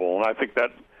unacceptable. And I think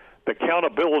that the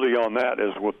accountability on that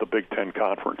is with the Big Ten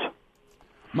Conference.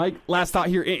 Mike, last thought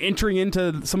here. Entering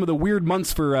into some of the weird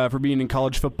months for being in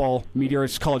college football media or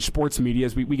college sports media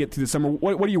as we get through the summer,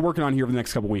 what are you working on here over the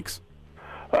next couple weeks?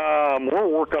 We're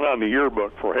working on the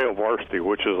yearbook for Hale Varsity,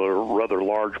 which is a rather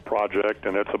large project,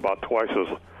 and it's about twice as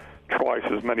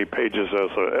many pages as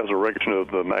a regular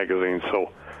of the magazine.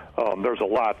 So there's a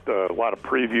lot of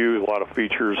previews, a lot of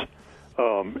features.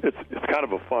 It's kind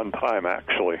of a fun time,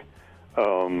 actually.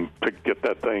 To get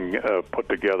that thing put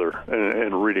together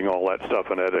and reading all that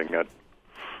stuff and editing it.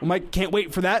 Well, Mike, can't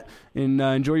wait for that, and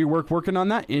enjoy your work working on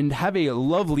that, and have a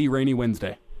lovely rainy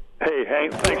Wednesday. Hey,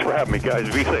 Hank, thanks for having me, guys.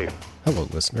 Be safe. Hello,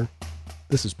 listener.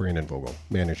 This is Brandon Vogel,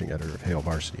 managing editor of Hale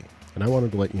Varsity, and I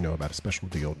wanted to let you know about a special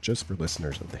deal just for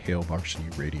listeners of the Hale Varsity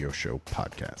Radio Show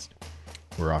podcast.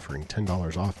 We're offering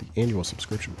 $10 off the annual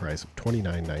subscription price of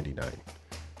 $29.99.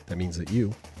 That means that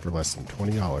you, for less than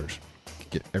 $20,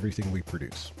 get everything we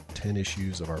produce, 10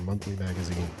 issues of our monthly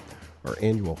magazine, our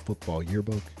annual football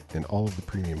yearbook, and all of the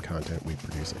premium content we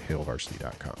produce at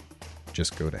HaleVarsity.com.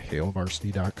 Just go to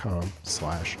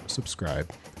HaleVarsity.com/subscribe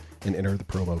and enter the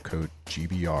promo code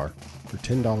GBR for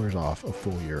 $10 off a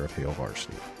full year of Hale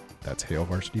Varsity. That's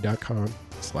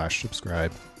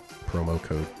HaleVarsity.com/subscribe, promo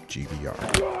code GBR.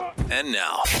 And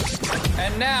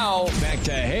now, back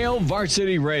to Hale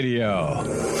Varsity Radio.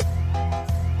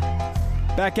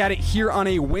 Back at it here on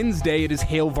a Wednesday. It is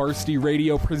Hale Varsity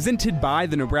Radio, presented by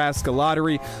the Nebraska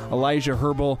Lottery. Elijah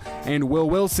Herbal and Will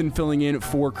Wilson filling in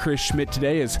for Chris Schmidt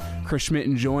today, as Chris Schmidt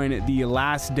enjoying the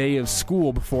last day of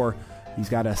school before he's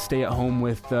got to stay at home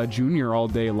with Junior all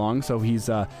day long. So he's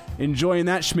enjoying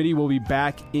that. Schmitty will be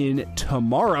back in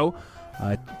tomorrow.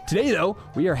 Today, though,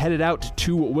 we are headed out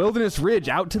to Wilderness Ridge,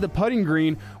 out to the putting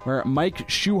green, where Mike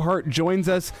Schuhart joins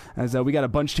us, as we got a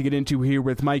bunch to get into here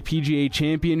with Mike. PGA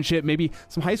Championship, maybe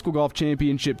some high school golf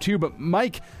championship, too. But,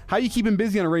 Mike, how are you keeping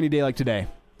busy on a rainy day like today?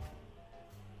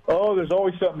 Oh, there's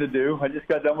always something to do. I just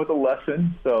got done with a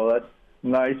lesson, so that's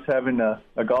nice having a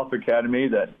golf academy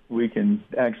that we can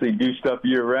actually do stuff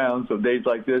year-round. So days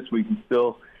like this, we can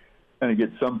still kind of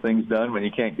get some things done when you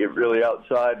can't get really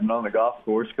outside and on the golf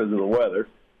course because of the weather.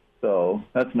 So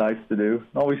that's nice to do.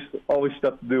 Always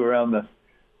stuff to do around the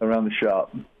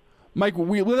shop. Mike,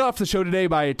 we lit off the show today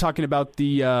by talking about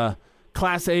the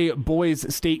Class A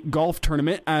Boys State Golf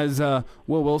Tournament, as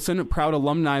Will Wilson, proud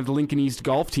alumni of the Lincoln East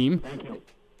Golf Team. Thank you.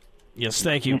 Yes,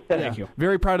 thank you. Thank you.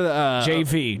 Very proud of the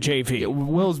JV.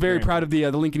 Will's very proud of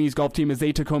the Lincoln East Golf Team as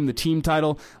they took home the team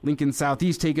title. Lincoln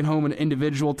Southeast taking home an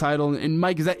individual title. And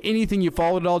Mike, is that anything you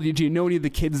followed at all? Did you know any of the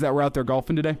kids that were out there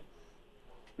golfing today?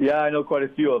 Yeah, I know quite a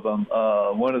few of them.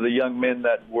 One of the young men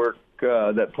that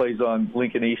that plays on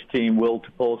Lincoln East team, Will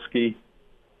Topolsky,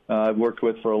 I've worked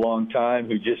with for a long time,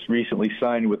 who just recently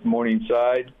signed with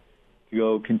Morningside to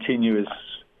go continue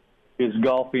his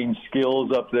golfing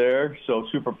skills up there. So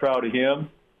super proud of him.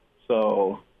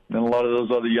 So, and a lot of those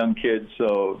other young kids.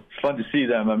 So it's fun to see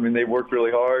them. I mean, they work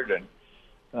really hard, and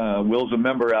Will's a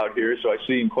member out here, so I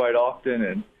see him quite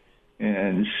often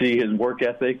and see his work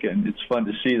ethic, and it's fun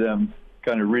to see them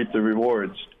kind of reap the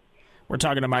rewards. We're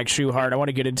talking to Mike Schuhart. I want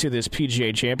to get into this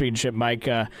PGA Championship, Mike.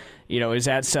 Is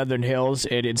at Southern Hills.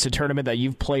 It's a tournament that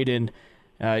you've played in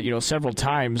several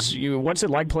times. What's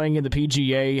it like playing in the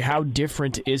PGA? How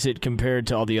different is it compared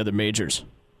to all the other majors?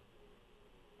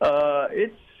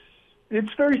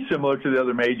 It's very similar to the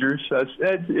other majors.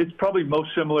 It's probably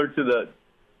most similar to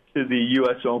the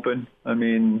U.S. Open. I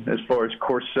mean, as far as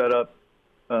course setup,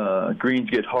 greens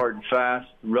get hard and fast,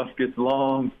 rough gets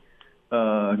long.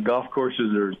 Golf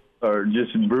courses are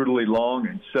just brutally long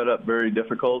and set up very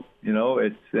difficult.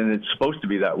 It's supposed to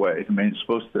be that way. I mean, it's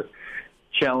supposed to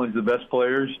challenge the best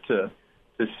players to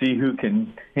see who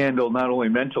can handle not only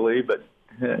mentally but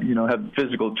have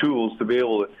physical tools to be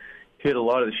able to hit a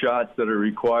lot of the shots that are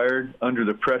required under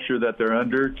the pressure that they're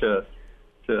under to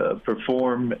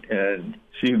perform and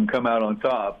see who can come out on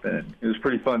top. And it was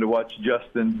pretty fun to watch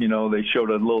Justin. They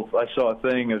showed I saw a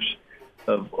thing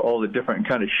of all the different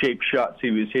kind of shaped shots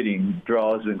he was hitting,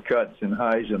 draws and cuts and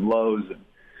highs and lows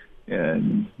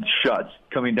and shots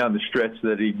coming down the stretch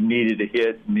that he needed to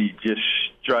hit, and he just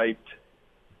striped.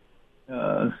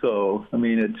 So, I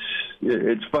mean,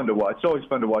 it's fun to watch. It's always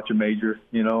fun to watch a major,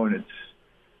 and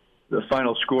the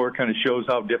final score kind of shows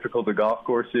how difficult the golf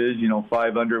course is.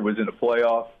 5 under was in a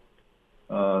playoff.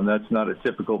 That's not a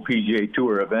typical PGA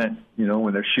Tour event,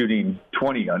 when they're shooting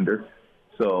 20 under.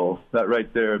 So that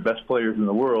right there, best players in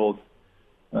the world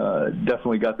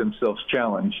definitely got themselves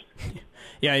challenged.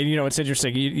 Yeah, it's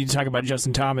interesting. You talk about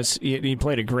Justin Thomas. He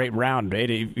played a great round. Right?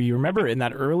 You remember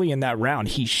early in that round,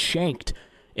 he shanked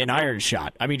an iron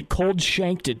shot. I mean, cold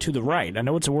shanked it to the right. I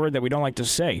know it's a word that we don't like to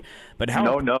say, but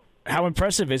how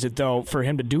impressive is it, though, for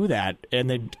him to do that and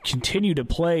then continue to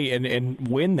play and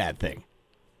win that thing?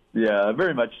 Yeah,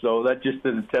 very much so. That just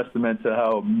is a testament to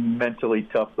how mentally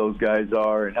tough those guys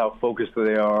are and how focused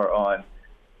they are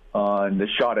on the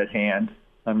shot at hand.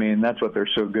 I mean, that's what they're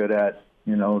so good at.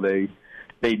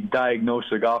 They diagnose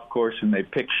the golf course and they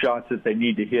pick shots that they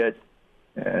need to hit,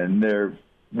 and they're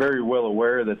very well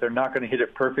aware that they're not going to hit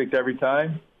it perfect every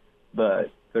time, but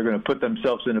they're going to put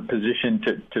themselves in a position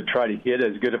to try to hit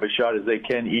as good of a shot as they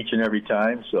can each and every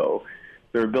time. So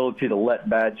their ability to let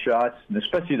bad shots, and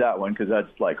especially that one because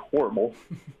that's like horrible,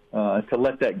 to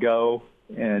let that go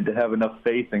and to have enough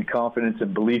faith and confidence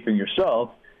and belief in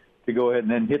yourself to go ahead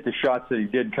and then hit the shots that he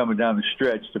did coming down the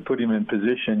stretch to put him in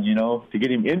position, to get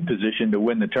him in position to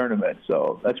win the tournament.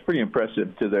 So that's pretty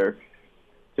impressive to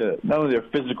not only their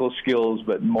physical skills,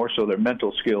 but more so their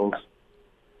mental skills.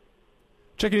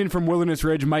 Checking in from Wilderness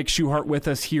Ridge, Mike Schuchart with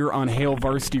us here on Hail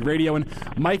Varsity Radio. And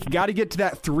Mike, got to get to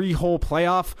that 3-hole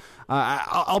playoff.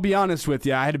 I'll be honest with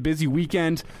you, I had a busy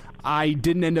weekend. I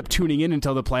didn't end up tuning in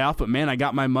until the playoff, but man, I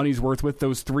got my money's worth with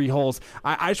those 3 holes.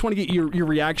 I just want to get your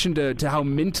reaction to how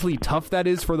mentally tough that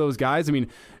is for those guys. I mean,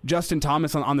 Justin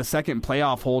Thomas on the second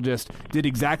playoff hole just did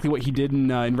exactly what he did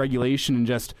in regulation and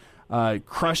just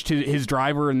crushed his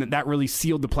driver, and that really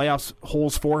sealed the playoffs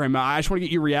holes for him. I just want to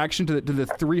get your reaction to the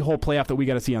 3-hole playoff that we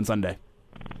got to see on Sunday.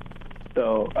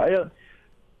 So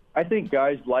I think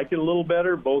guys like it a little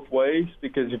better both ways,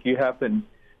 because if you happen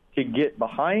to get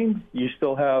behind, you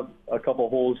still have a couple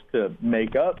holes to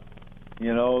make up,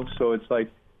 so it's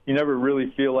like you never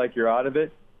really feel like you're out of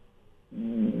it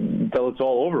until it's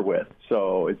all over with.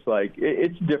 So it's like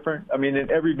it's different. I mean,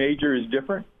 every major is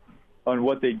different on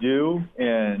what they do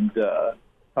and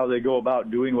how they go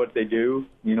about doing what they do.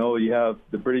 You have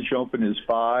the British Open is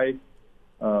 5,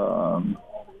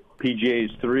 PGA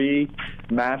is 3,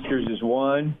 Masters is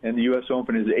 1, and the U.S.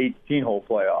 Open is an 18-hole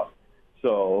playoff.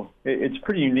 So it's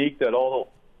pretty unique that all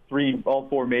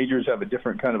 4 majors have a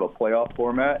different kind of a playoff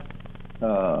format.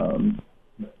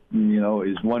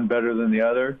 Is one better than the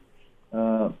other?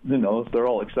 They're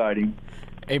all exciting.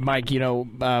 Hey, Mike,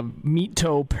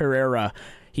 Mito Pereira,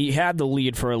 he had the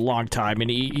lead for a long time, and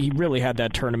he really had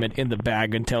that tournament in the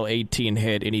bag until 18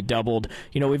 hit, and he doubled.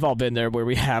 We've all been there where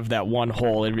we have that one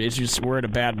hole, and it's just we're in a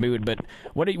bad mood. But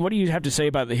what do you have to say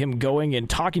about him going and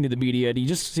talking to the media? And he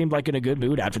just seemed like in a good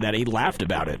mood after that. He laughed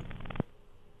about it.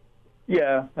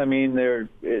 Yeah, I mean,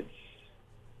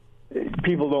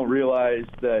 people don't realize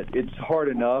that it's hard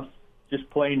enough just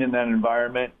playing in that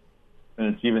environment,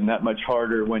 and it's even that much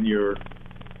harder when you're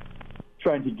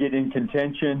trying to get in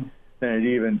contention. And it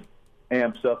even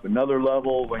amps up another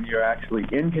level when you're actually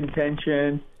in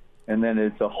contention, and then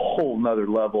it's a whole nother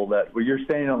level that where you're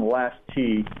standing on the last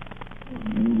tee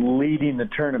leading the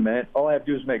tournament. All I have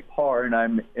to do is make par, and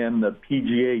I'm the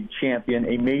PGA champion,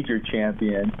 a major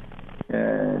champion.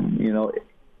 And,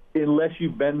 unless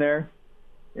you've been there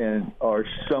and are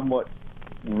somewhat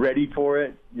ready for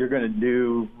it, you're going to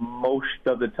do most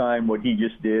of the time what he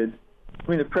just did. I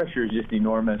mean, the pressure is just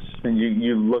enormous, and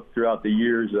you look throughout the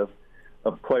years of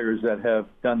players that have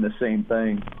done the same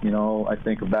thing. I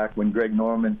think back when Greg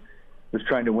Norman was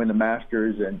trying to win the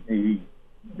Masters, and he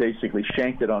basically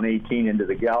shanked it on 18 into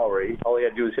the gallery. All he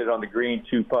had to do was hit it on the green,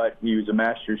 2-putt. He was a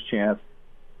Masters champ.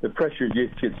 The pressure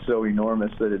just gets so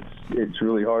enormous that it's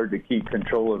really hard to keep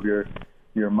control of your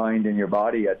mind and your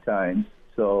body at times.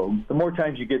 So the more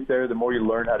times you get there, the more you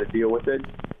learn how to deal with it.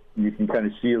 You can kind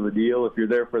of seal the deal. If you're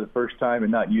there for the first time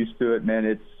and not used to it, man,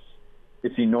 it's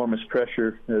enormous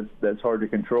pressure that's hard to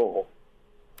control.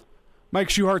 Mike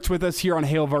Schuchart's with us here on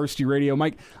Hail Varsity Radio.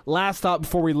 Mike, last thought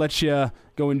before we let you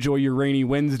go enjoy your rainy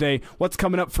Wednesday. What's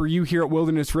coming up for you here at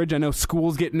Wilderness Ridge? I know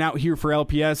school's getting out here for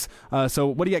LPS. So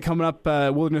what do you got coming up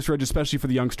Wilderness Ridge, especially for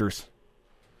the youngsters?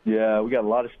 Yeah, we got a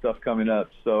lot of stuff coming up.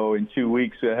 So in 2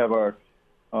 weeks, we have our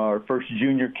first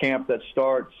junior camp that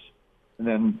starts, and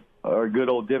then our good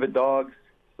old Divot Dogs.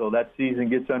 So that season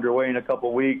gets underway in a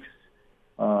couple weeks.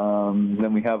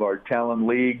 Then we have our Talon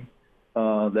League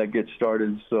that gets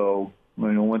started. So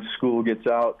once school gets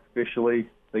out officially,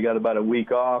 they got about a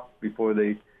week off before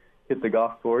they hit the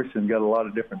golf course, and got a lot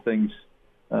of different things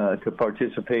to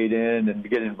participate in and to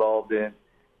get involved in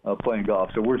playing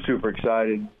golf. So we're super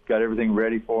excited. Got everything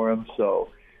ready for them. So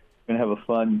we're going to have a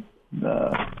fun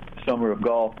summer of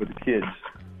golf with the kids.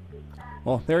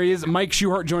 Well, there he is, Mike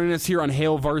Schuchart, joining us here on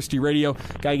Hail Varsity Radio.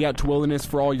 Guy you out to Wilderness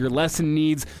for all your lesson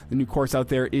needs. The new course out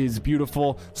there is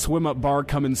beautiful. Swim Up Bar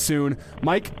coming soon.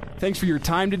 Mike, thanks for your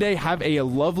time today. Have a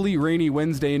lovely rainy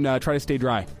Wednesday and try to stay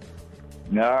dry.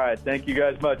 All right. Thank you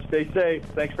guys much. Stay safe.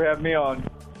 Thanks for having me on.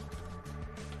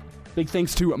 Big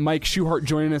thanks to Mike Schuchart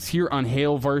joining us here on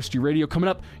Hail Varsity Radio. Coming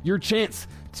up, your chance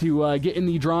to get in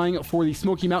the drawing for the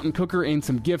Smoky Mountain Cooker and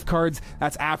some gift cards.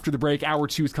 That's after the break. Hour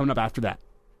 2 is coming up after that.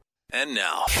 And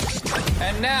now,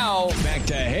 back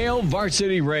to Hail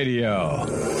Varsity Radio.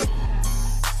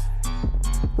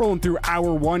 Rolling through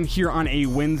Hour 1 here on a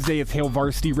Wednesday. It's Hail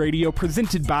Varsity Radio,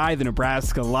 presented by the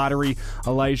Nebraska Lottery.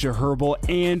 Elijah Herbal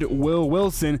and Will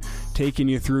Wilson taking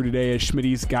you through today as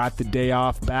Schmitty's got the day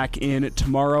off. Back in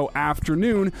tomorrow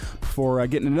afternoon before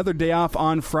getting another day off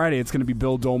on Friday. It's going to be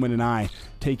Bill Dolman and I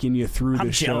taking you through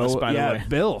the show. Jealous, by the way.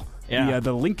 Bill. Yeah,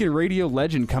 the Lincoln radio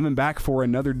legend coming back for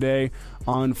another day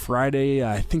on Friday.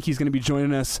 I think he's going to be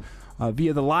joining us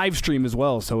via the live stream as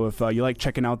well. So if you like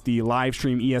checking out the live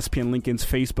stream, ESPN Lincoln's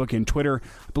Facebook and Twitter,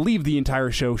 I believe the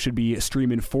entire show should be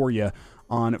streaming for you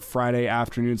on Friday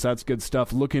afternoon. So that's good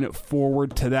stuff. Looking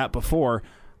forward to that before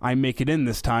I make it in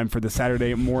this time for the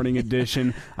Saturday morning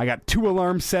edition. I got 2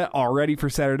 alarms set already for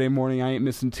Saturday morning. I ain't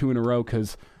missing 2 in a row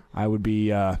because I would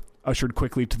be ushered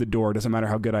quickly to the door. Doesn't matter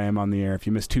how good I am on the air. If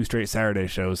you miss 2 straight Saturday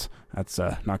shows, that's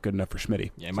not good enough for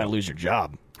Schmitty. Yeah, you might lose your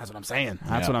job. That's what I'm saying.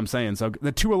 That's what I'm saying. So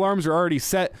the 2 alarms are already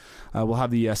set. We'll have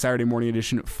the Saturday morning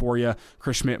edition for you.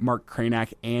 Chris Schmidt, Mark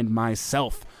Kranak, and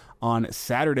myself on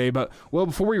Saturday. But, well,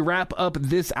 before we wrap up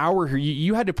this hour here,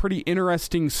 you had a pretty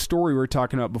interesting story we were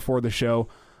talking about before the show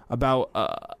about,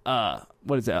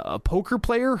 what is that, a poker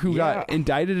player who got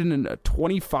indicted in a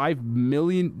 $25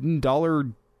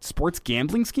 million sports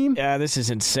gambling scheme? Yeah, this is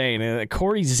insane.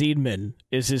 Corey Zeidman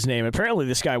is his name. Apparently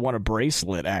this guy won a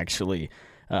bracelet, actually,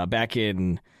 back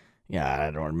in,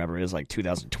 I don't remember. It was like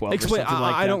 2012 Explain, or something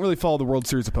like that. I don't really follow the World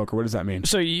Series of Poker. What does that mean?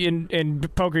 So in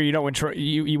poker, you don't win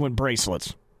you win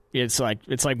bracelets. It's like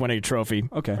winning a trophy,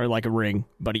 or like a ring,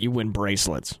 but you win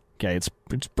bracelets. Okay, it's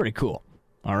pretty cool.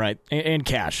 All right, and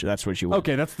cash. That's what you win.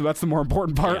 Okay, that's the more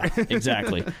important part. Yeah,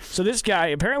 exactly. So this guy,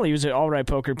 apparently he was an all-right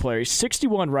poker player. He's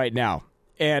 61 right now.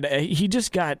 And he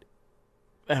just got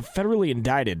federally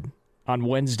indicted on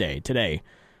Wednesday, today,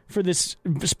 for this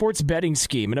sports betting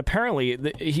scheme. And apparently,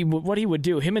 what he would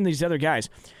do, him and these other guys,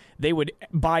 they would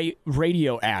buy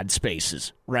radio ad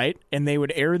spaces, right? And they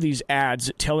would air these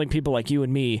ads telling people like you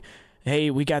and me, hey,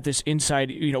 we got this inside,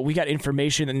 we got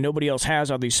information that nobody else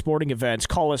has on these sporting events.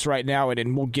 Call us right now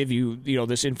and we'll give you,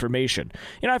 this information.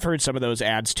 And I've heard some of those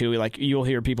ads too. Like you'll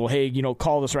hear people, hey,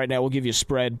 call us right now. We'll give you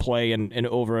spread, play, and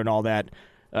over and all that.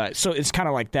 So it's kind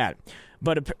of like that.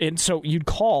 And so you'd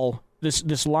call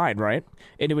this line, right?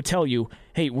 And it would tell you,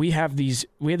 hey, we have this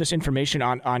information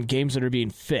on games that are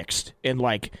being fixed. And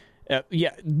like,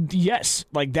 yes,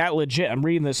 like that legit. I'm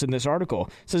reading this in this article.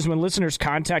 It says when listeners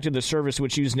contacted the service,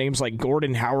 which used names like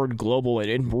Gordon Howard Global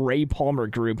and Ray Palmer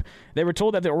Group, they were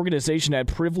told that the organization had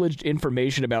privileged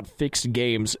information about fixed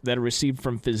games that are received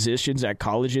from physicians at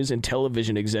colleges and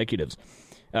television executives.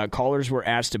 Callers were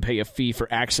asked to pay a fee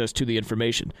for access to the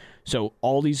information. So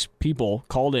all these people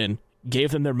called in,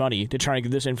 gave them their money to try and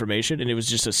get this information, and it was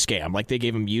just a scam. Like, they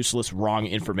gave them useless, wrong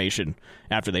information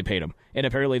after they paid them. And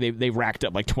apparently they racked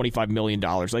up like $25 million.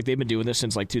 Like, they've been doing this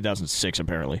since like 2006,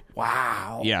 apparently.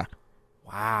 Wow. Yeah.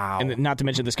 Wow. And not to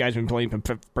mention this guy's been playing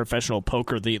professional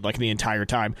poker the entire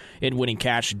time and winning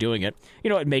cash doing it.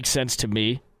 It makes sense to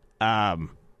me.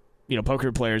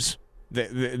 Poker players,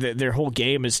 their whole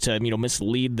game is to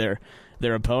mislead their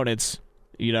opponents,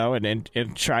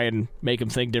 and try and make them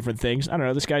think different things. I don't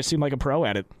know. This guy seemed like a pro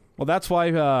at it. Well, that's why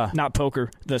not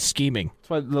poker, the scheming. That's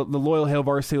why the loyal Hail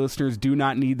Varsity listeners do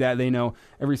not need that. They know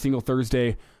every single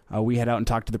Thursday we head out and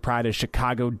talk to the pride of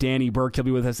Chicago, Danny Burke. He'll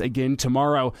be with us again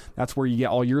tomorrow. That's where you get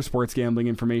all your sports gambling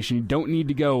information. You don't need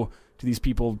to go to these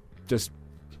people just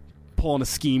pulling a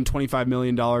scheme, $25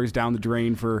 million down the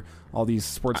drain for all these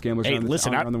sports gamblers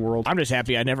around the world. I'm just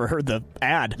happy I never heard the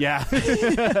ad. Yeah.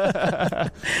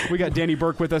 We got Danny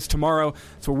Burke with us tomorrow.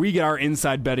 That's where we get our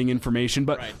inside betting information.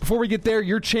 But before we get there,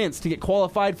 your chance to get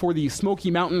qualified for the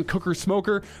Smoky Mountain Cooker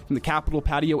Smoker from the Capitol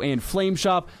Patio and Flame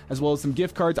Shop, as well as some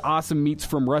gift cards, awesome meats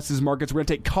from Russ's Markets. We're going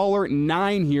to take caller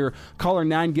 9 here. Caller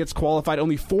 9 gets qualified.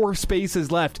 Only 4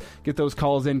 spaces left. Get those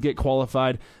calls in, get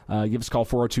qualified. Give us a call,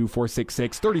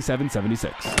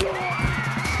 402-466-3776.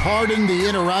 Pardon the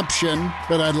interruption,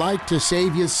 but I'd like to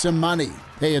save you some money.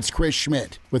 Hey, it's Chris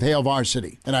Schmidt. with Hail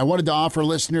Varsity. And I wanted to offer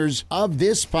listeners of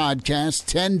this podcast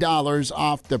 $10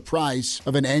 off the price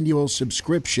of an annual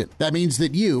subscription. That means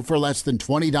that you, for less than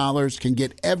 $20, can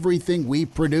get everything we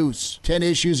produce. 10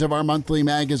 issues of our monthly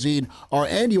magazine, our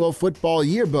annual football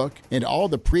yearbook, and all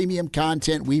the premium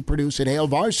content we produce at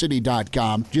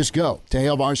HailVarsity.com. Just go to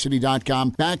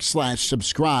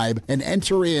HailVarsity.com/subscribe and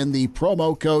enter in the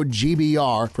promo code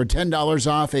GBR for $10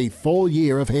 off a full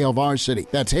year of Hail Varsity.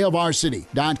 That's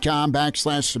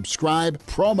HailVarsity.com/subscribe,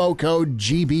 promo code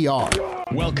GBR.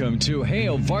 Welcome to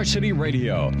Hail Varsity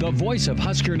Radio, the voice of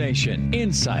Husker Nation.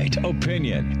 Insight,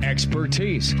 opinion,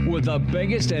 expertise, with the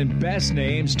biggest and best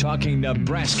names talking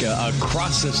Nebraska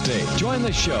across the state. Join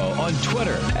the show on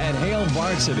Twitter at Hail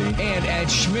Varsity and at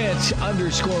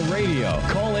Schmidt_radio.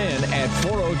 Call in at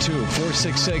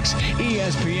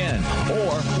 402-466-ESPN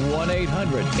or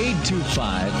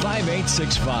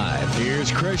 1-800-825-5865.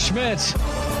 Here's Chris Schmidt.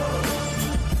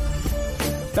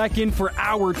 Back in for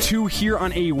hour 2 here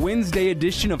on a Wednesday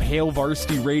edition of Hail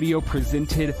Varsity Radio,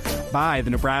 presented by the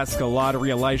Nebraska Lottery.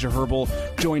 Elijah Herbal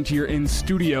joined here in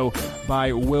studio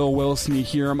by Will Wilson. You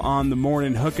hear him on the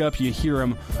morning hookup. You hear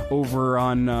him over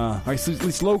on, at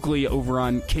least locally, over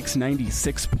on Kicks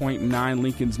 96.9,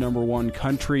 Lincoln's #1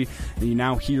 country. And you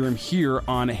now hear him here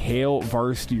on Hail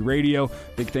Varsity Radio.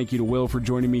 Big thank you to Will for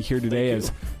joining me here today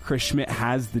as Chris Schmidt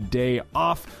has the day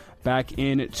off. Back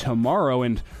in tomorrow,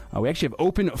 and we actually have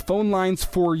open phone lines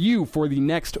for you for the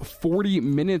next 40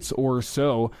 minutes or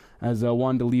so. As I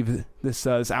wanted to leave this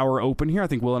hour open here, I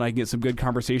think Will and I can get some good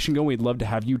conversation going. We'd love to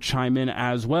have you chime in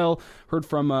as well. Heard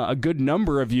from a good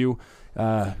number of you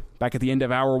back at the end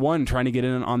of hour 1 trying to get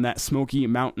in on that Smoky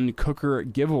Mountain Cooker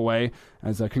giveaway.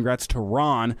 As congrats to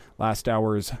Ron, last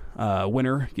hour's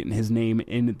winner, getting his name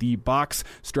in the box.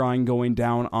 Drawing going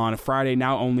down on Friday.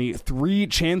 Now only 3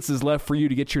 chances left for you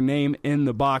to get your name in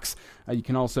the box. You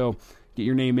can also get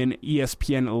your name in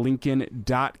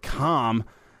ESPNLincoln.com.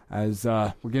 As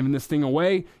we're giving this thing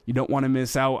away, you don't want to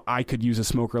miss out. I could use a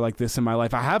smoker like this in my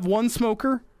life. I have one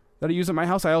smoker that I use at my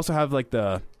house. I also have like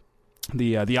the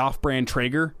off-brand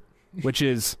Traeger, which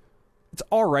is, it's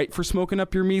all right for smoking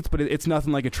up your meats, but it's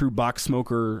nothing like a true box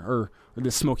smoker or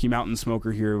the Smoky Mountain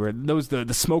smoker here. Where those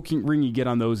the smoking ring you get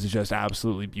on those is just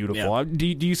absolutely beautiful. Yeah. Do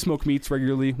you smoke meats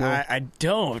regularly? Will? I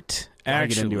don't. Gotta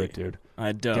get into it, dude.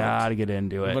 I don't. Gotta get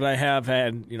into it. But I have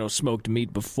had smoked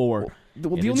meat before.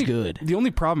 It's good. The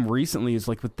only problem recently is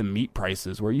like with the meat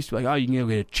prices, where it used to be like, oh, you can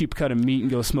get a cheap cut of meat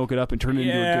and go smoke it up and turn it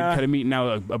into a good cut of meat. And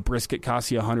now a brisket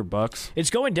costs you $100. It's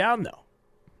going down though.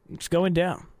 It's going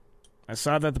down. I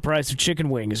saw that the price of chicken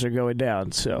wings are going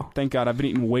down, so. Thank God. I've been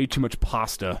eating way too much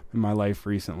pasta in my life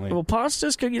recently. Well,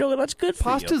 pasta's good. That's good for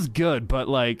you. Pasta's good, but,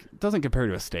 like, it doesn't compare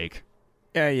to a steak.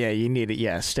 Yeah, you need it.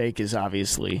 Yeah, steak is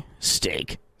obviously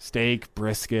steak. Steak,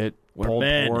 brisket, pulled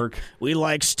pork. We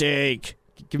like steak.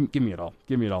 Give me it all.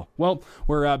 Give me it all. Well,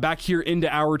 we're back here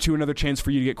into hour 2. Another chance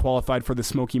for you to get qualified for the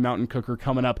Smoky Mountain Cooker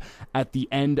coming up at the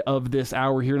end of this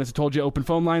hour here. And as I told you, open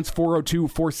phone lines,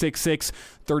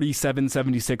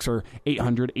 402-466-3776 or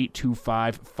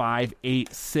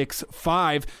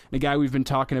 800-825-5865. And the guy we've been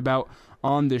talking about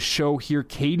on the show here,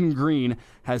 Caden Green,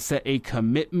 has set a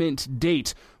commitment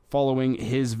date following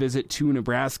his visit to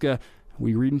Nebraska. Are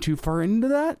we reading too far into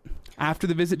that? After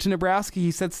the visit to Nebraska,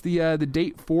 he sets the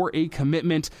date for a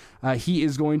commitment. He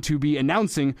is going to be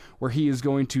announcing where he is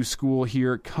going to school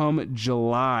here come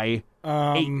July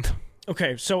 8th.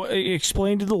 Okay, so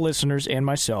explain to the listeners and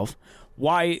myself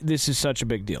why this is such a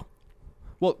big deal.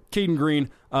 Well, Caden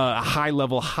Green, a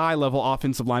high-level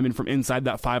offensive lineman from inside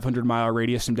that 500-mile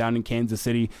radius from down in Kansas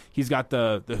City. He's got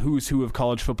the who's who of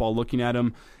college football looking at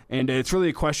him. And it's really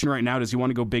a question right now, does he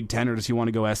want to go Big Ten or does he want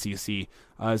to go SEC?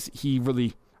 He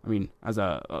really... as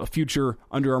a future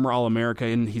Under Armour All-America,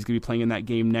 and he's going to be playing in that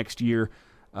game next year,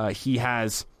 he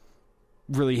has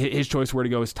really his choice where to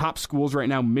go. His top schools right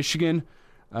now, Michigan,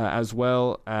 as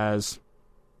well as,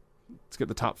 let's get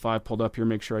the top 5 pulled up here,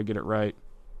 make sure I get it right.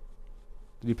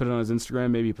 Did he put it on his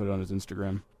Instagram? Maybe he put it on his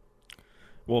Instagram.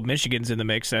 Well, Michigan's in the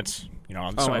mix. That's,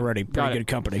 it's already pretty good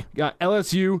company. Got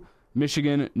LSU,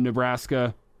 Michigan,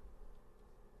 Nebraska.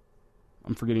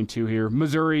 I'm forgetting 2 here.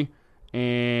 Missouri.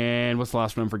 And what's the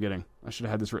last one I'm forgetting? I should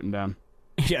have had this written down.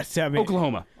 Yes,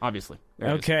 Oklahoma, obviously.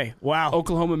 Okay, wow.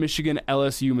 Oklahoma, Michigan,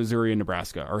 LSU, Missouri, and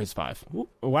Nebraska are his 5.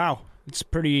 Wow, it's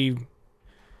pretty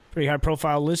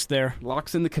high-profile list there.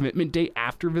 Locks in the commitment date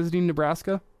after visiting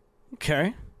Nebraska.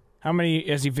 Okay. How many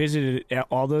has he visited at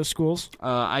all those schools?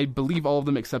 I believe all of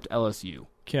them except LSU.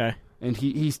 Okay. And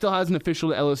he still has an official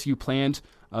to LSU planned.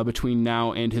 between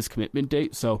now and his commitment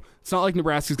date. So it's not like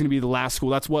Nebraska's going to be the last school.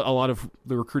 That's what a lot of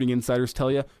the recruiting insiders tell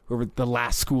you. Whoever the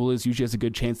last school is usually has a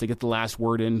good chance to get the last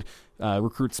word in.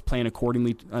 Recruits plan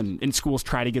accordingly, and schools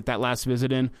try to get that last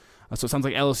visit in. So it sounds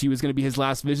like LSU is going to be his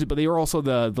last visit, but they are also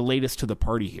the latest to the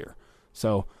party here.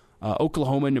 So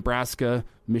Oklahoma, Nebraska,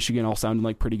 Michigan all sounding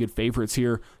like pretty good favorites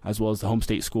here, as well as the home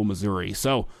state school, Missouri.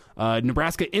 So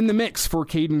Nebraska in the mix for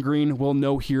Caden Green. We'll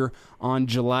know here on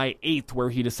July 8th where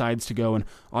he decides to go. And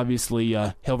obviously,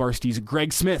 Hail Varsity's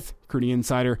Greg Smith, recruiting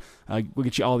insider, will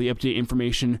get you all the update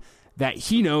information that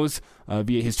he knows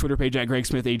via his Twitter page at Greg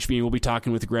Smith HV. And we'll be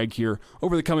talking with Greg here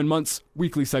over the coming months.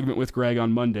 Weekly segment with Greg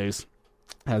on Mondays,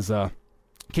 as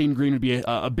Caden Green would be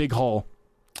a big haul,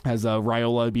 as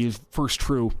Raiola would be his first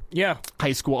true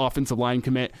high school offensive line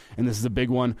commit, and this is a big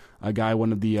one. A guy,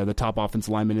 one of the top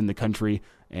offensive linemen in the country,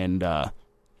 and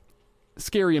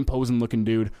scary, imposing looking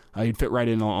dude. He'd fit right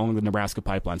in along the Nebraska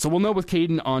pipeline. So we'll know with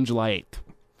Caden on July 8th.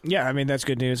 Yeah, I mean that's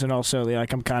good news, and also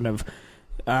like I'm kind of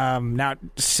not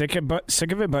sick of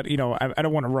it, but I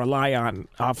don't want to rely on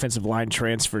offensive line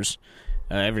transfers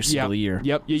every single year.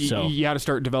 Yep, you got to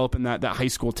start developing that high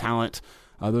school talent.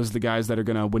 Those are the guys that are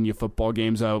going to win you football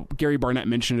games. Gary Barnett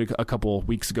mentioned it a couple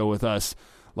weeks ago with us.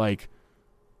 Like,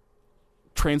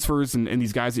 transfers and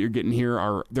these guys that you're getting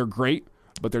here they're great,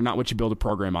 but they're not what you build a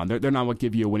program on. They're not what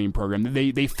give you a winning program.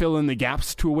 They fill in the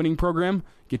gaps to a winning program,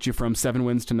 get you from 7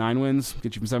 wins to 9 wins,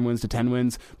 get you from 7 wins to 10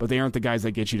 wins, but they aren't the guys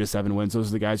that get you to 7 wins. Those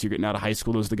are the guys you're getting out of high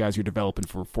school. Those are the guys you're developing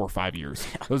for 4 or 5 years.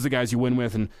 Those are the guys you win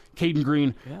with. And Caden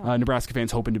Green, Nebraska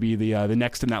fans hoping to be the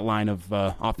next in that line of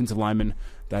offensive linemen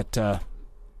that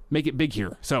make it big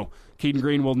here. So Caden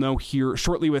Green will know here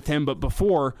shortly with him, but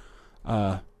before,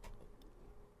 here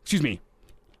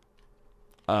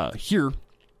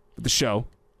with the show,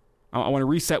 I want to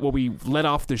reset what we led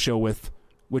off the show with,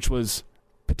 which was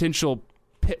potential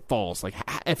pitfalls. Like,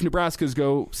 if Nebraska's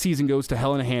season goes to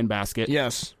hell in a handbasket,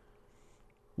 yes,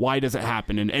 why does it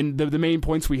happen? And the main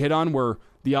points we hit on were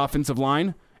the offensive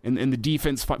line and the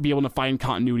defense be able to find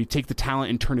continuity, take the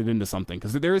talent and turn it into something.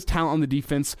 Because there is talent on the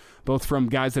defense, both from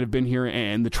guys that have been here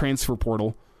and the transfer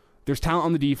portal. There's talent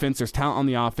on the defense. There's talent on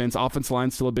the offense. Offensive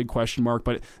line's still a big question mark.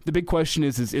 But the big question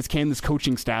is can this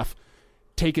coaching staff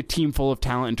take a team full of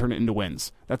talent and turn it into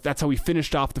wins? That's how we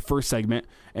finished off the first segment.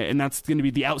 And that's going to be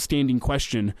the outstanding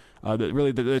question,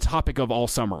 the topic of all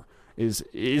summer, is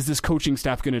this coaching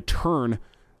staff going to turn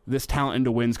this talent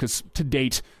into wins? Because to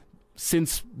date,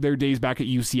 since their days back at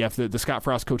UCF, the Scott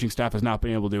Frost coaching staff has not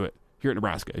been able to do it here at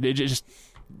Nebraska.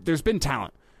 There's been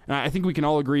talent. And I think we can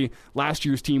all agree last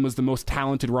year's team was the most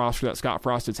talented roster that Scott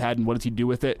Frost has had, and what does he do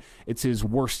with it? It's his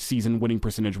worst season winning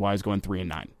percentage-wise, going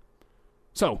 3-9.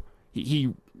 So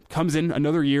he comes in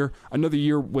another year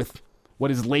with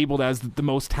what is labeled as the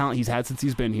most talent he's had since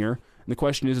he's been here. And the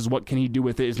question is what can he do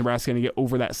with it? Is Nebraska going to get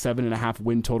over that 7.5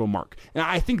 win total mark? And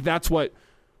I think that's what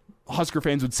Husker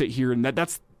fans would sit here, and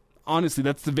that's honestly,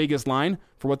 that's the Vegas line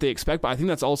for what they expect, but I think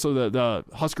that's also the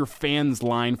Husker fans'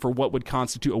 line for what would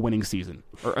constitute a winning season,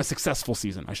 or a successful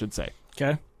season, I should say.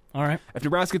 Okay, all right. If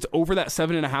Nebraska gets over that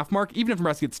 7.5 mark, even if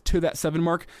Nebraska gets to that 7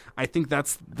 mark, I think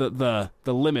that's the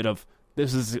limit of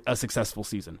this is a successful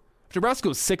season. If Nebraska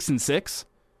goes 6-6,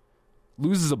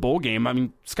 loses a bowl game, I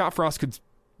mean, Scott Frost could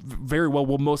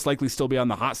will most likely still be on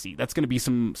the hot seat. That's going to be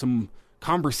some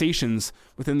conversations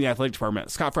within the athletic department.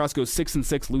 Scott Frost goes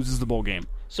 6-6, loses the bowl game.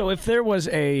 So if there was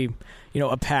a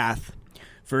path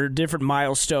for different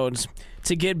milestones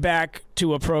to get back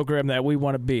to a program that we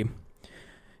want to be,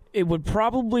 it would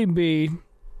probably be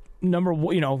number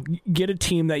one, get a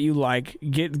team that you like,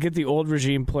 get the old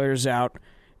regime players out,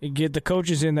 get the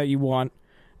coaches in that you want,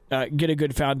 get a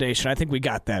good foundation. I think we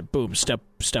got that. Boom, step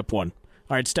one.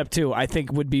 All right, step two, I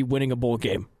think would be winning a bowl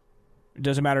game. It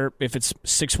doesn't matter if it's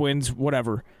 6 wins,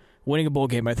 whatever. Winning a bowl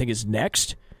game, I think, is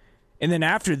next. And then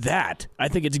after that, I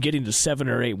think it's getting to 7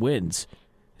 or 8 wins.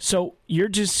 So you're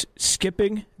just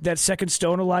skipping that second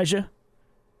stone, Elijah,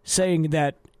 saying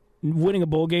that winning a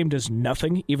bowl game does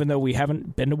nothing, even though we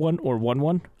haven't been to one or won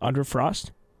one under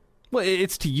Frost? Well,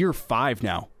 it's to year 5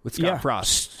 now with Scott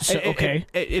Frost. So, okay.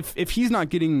 If he's not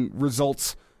getting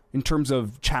results in terms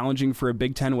of challenging for a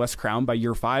Big Ten West crown by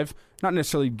year 5, not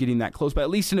necessarily getting that close, but at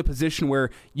least in a position where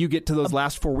you get to those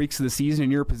last 4 weeks of the season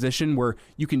and you're in a position where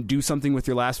you can do something with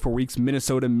your last 4 weeks,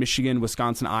 Minnesota, Michigan,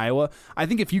 Wisconsin, Iowa. I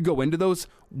think if you go into those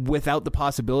without the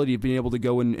possibility of being able to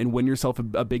go and win yourself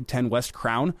a Big Ten West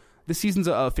crown, this season's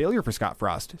a failure for Scott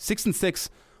Frost. 6-6,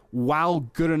 while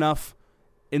good enough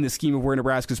in the scheme of where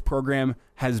Nebraska's program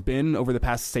has been over the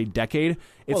past, say, decade,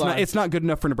 it's not good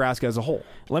enough for Nebraska as a whole.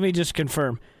 Let me just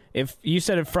confirm. If you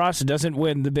said if Frost doesn't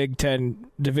win the Big Ten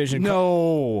division,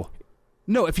 no,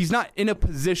 No, if he's not in a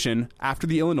position after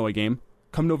the Illinois game,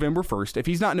 come November 1st, if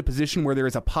he's not in a position where there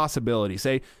is a possibility,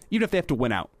 say, even if they have to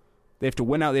win out, they have to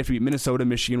beat Minnesota,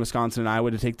 Michigan, Wisconsin, and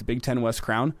Iowa to take the Big Ten West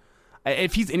crown.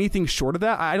 If he's anything short of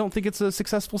that, I don't think it's a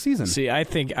successful season. See, I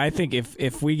think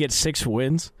if we get 6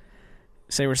 wins,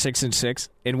 say we're 6-6,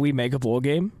 and we make a bowl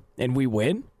game and we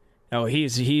win, he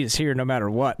is here no matter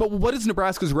what. But what does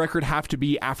Nebraska's record have to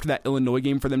be after that Illinois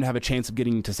game for them to have a chance of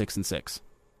getting to 6-6?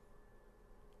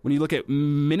 When you look at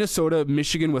Minnesota,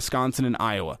 Michigan, Wisconsin, and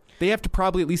Iowa, they have to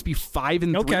probably at least be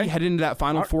 5-3 heading into that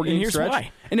final 4-game stretch.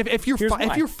 Why. And if you're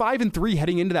 5-3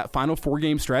 heading into that final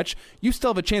 4-game stretch, you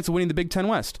still have a chance of winning the Big Ten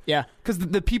West. Yeah, because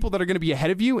the people that are going to be ahead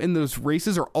of you in those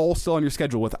races are all still on your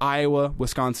schedule with Iowa,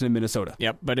 Wisconsin, and Minnesota.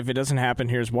 Yep. But if it doesn't happen,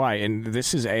 here's why. And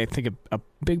this is, I think, a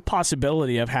big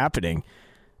possibility of happening.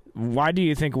 Why do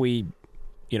you think we,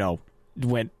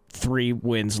 went 3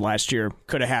 wins last year?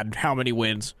 Could have had how many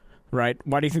wins? Right?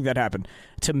 Why do you think that happened?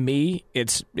 To me,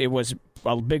 it was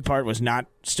a big part was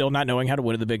still not knowing how to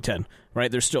win in the Big Ten.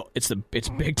 Right? It's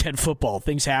Big Ten football.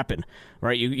 Things happen.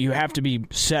 Right? You have to be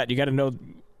set. You got to know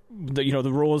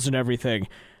the rules and everything.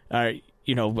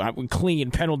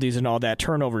 Clean penalties and all that,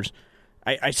 turnovers.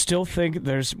 I still think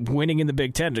there's winning in the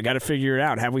Big Ten. You got to figure it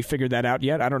out. Have we figured that out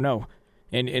yet? I don't know.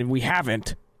 And we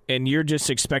haven't. And you're just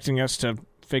expecting us to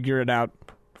figure it out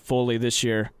fully this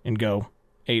year and go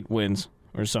 8 wins.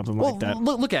 Or something like that.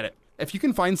 Look at it. If you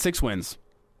can find 6 wins,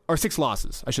 or 6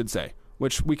 losses, I should say,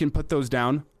 which we can put those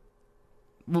down.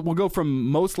 We'll go from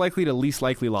most likely to least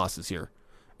likely losses here.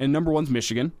 And number 1's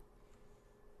Michigan.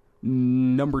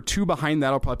 Number 2 behind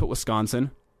that, I'll probably put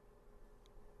Wisconsin,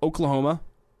 Oklahoma,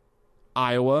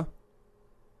 Iowa,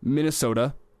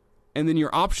 Minnesota. And then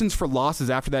your options for losses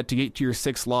after that to get to your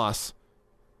 6th loss,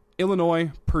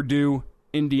 Illinois, Purdue,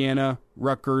 Indiana,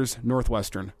 Rutgers,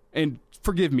 Northwestern. And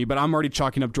forgive me, but I'm already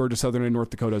chalking up Georgia Southern and North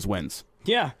Dakota as wins.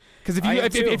 Yeah. Because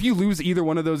if you lose either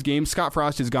one of those games, Scott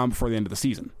Frost is gone before the end of the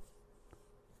season.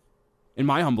 In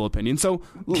my humble opinion. So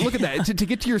look at that. to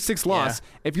get to your 6th loss,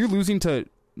 if you're losing to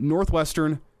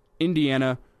Northwestern,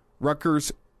 Indiana,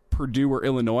 Rutgers, Purdue, or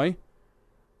Illinois,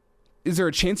 is there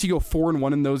a chance you go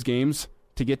 4-1 in those games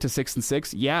to get to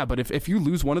 6-6? Yeah, but if you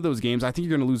lose one of those games, I think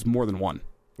you're going to lose more than one.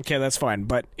 Okay, that's fine.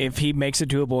 But if he makes it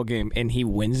to a bowl game and he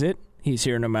wins it, he's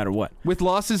here no matter what. With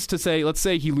losses to say, let's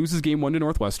say he loses game 1 to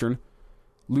Northwestern,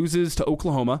 loses to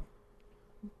Oklahoma,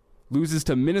 loses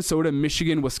to Minnesota,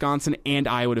 Michigan, Wisconsin, and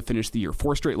Iowa to finish the year.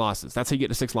 4 straight losses. That's how you get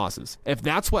to 6 losses. If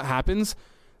that's what happens,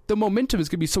 the momentum is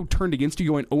going to be so turned against you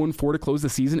going 0-4 to close the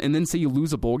season, and then say you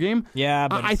lose a bowl game. Yeah,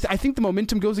 but I think the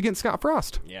momentum goes against Scott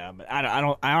Frost. Yeah, but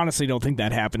I honestly don't think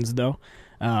that happens though.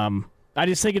 I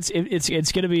just think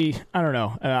it's going to be, I don't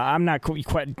know. I'm not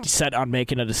quite set on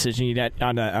making a decision yet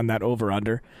on that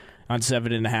over-under on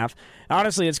 7.5.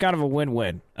 Honestly, it's kind of a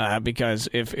win-win because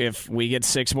if we get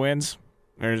 6 wins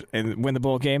and win the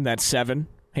bowl game, that's 7.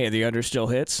 Hey, the under still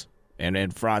hits,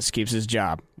 and Frost keeps his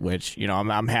job, which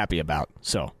I'm happy about.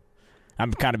 So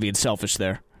I'm kind of being selfish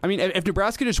there. I mean, if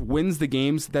Nebraska just wins the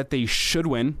games that they should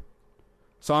win,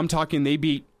 so I'm talking they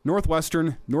beat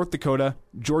Northwestern, North Dakota,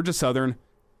 Georgia Southern,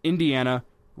 Indiana,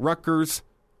 Rutgers.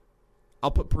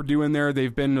 I'll put Purdue in there.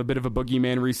 They've been a bit of a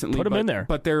boogeyman recently. Put them in there.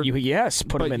 But they're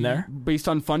put them in there. Based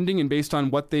on funding and based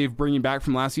on what they've bringing back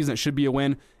from last season, it should be a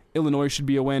win. Illinois should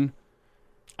be a win.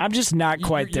 I'm just not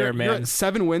quite there, man. You're at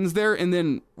 7 wins there, and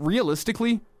then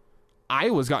realistically,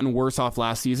 Iowa's gotten worse off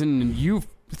last season, and you've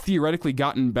theoretically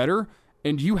gotten better.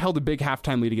 And you held a big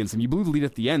halftime lead against them. You blew the lead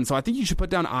at the end. So I think you should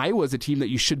put down Iowa as a team that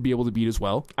you should be able to beat as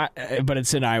well. But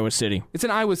it's in Iowa City. It's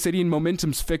in Iowa City, and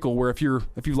momentum's fickle, where if you've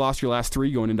lost your last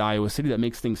 3 going into Iowa City, that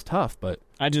makes things tough. But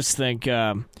I just think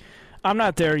I'm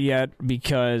not there yet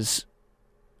because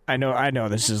I know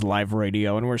this is live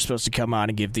radio, and we're supposed to come on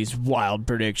and give these wild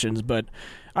predictions. But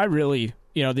I really,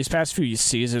 these past few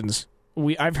seasons,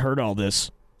 I've heard all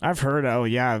this. I've heard, oh,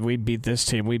 yeah, we beat this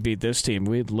team, we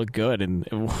look good, and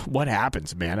what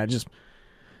happens, man? I just,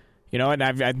 and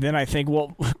then I think,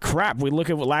 well, crap, we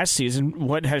look at last season,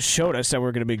 what has showed us that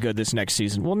we're going to be good this next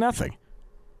season? Well, nothing.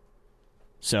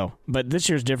 So, but this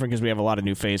year's different because we have a lot of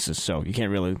new faces, so you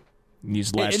can't really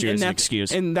use last year as an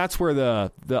excuse. And that's where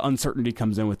the uncertainty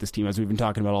comes in with this team, as we've been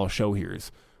talking about all show here,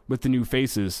 is with the new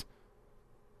faces,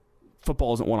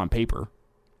 football isn't one on paper.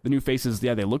 The new faces,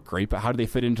 yeah, they look great, but how do they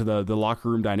fit into the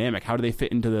locker room dynamic? How do they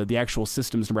fit into the actual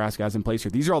systems Nebraska has in place here?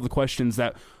 These are all the questions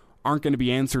that aren't going to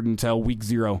be answered until week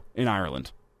 0 in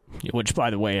Ireland. Which,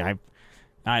 by the way,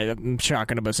 I'm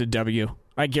chalking up as a W.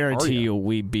 I guarantee you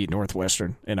we beat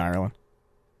Northwestern in Ireland.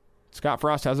 Scott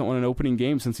Frost hasn't won an opening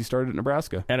game since he started at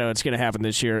Nebraska. I know it's going to happen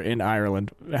this year in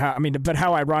Ireland. But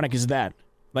how ironic is that?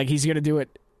 Like, he's going to do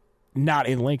it not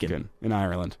in Lincoln. In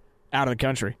Ireland. Out of the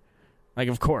country. Like,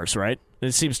 of course, right?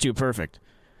 It seems too perfect.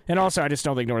 And also, I just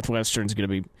don't think Northwestern's going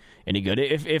to be any good.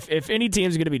 If any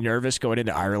team's going to be nervous going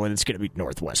into Ireland, it's going to be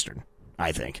Northwestern,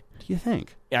 I think. Do you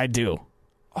think? I do.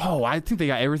 Oh, I think they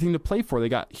got everything to play for. They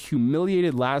got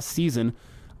humiliated last season.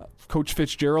 Coach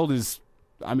Fitzgerald is,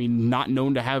 not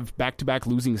known to have back-to-back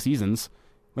losing seasons.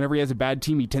 Whenever he has a bad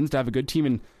team, he tends to have a good team.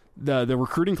 And the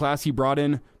recruiting class he brought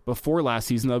in before last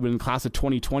season, that would have been class of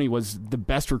 2020, was the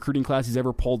best recruiting class he's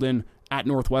ever pulled in at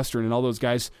Northwestern. And all those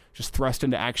guys just thrust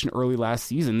into action early last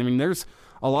season. There's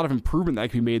a lot of improvement that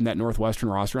can be made in that Northwestern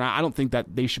roster. And I don't think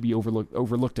that they should be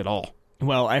overlooked at all.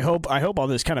 Well, I hope all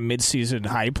this kind of midseason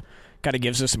hype kind of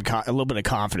gives us a little bit of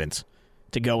confidence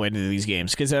to go into these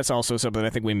games, because that's also something I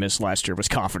think we missed last year was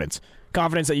confidence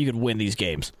that you could win these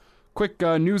games. Quick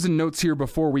news and notes here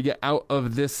before we get out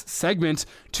of this segment.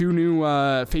 2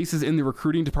 new faces in the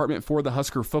recruiting department for the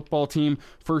Husker football team.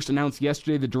 First announced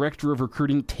yesterday, the director of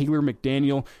recruiting, Taylor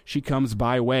McDaniel. She comes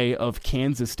by way of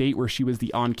Kansas State, where she was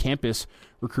the on-campus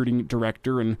recruiting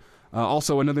director. And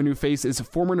also another new face is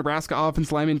former Nebraska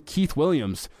offensive lineman Keith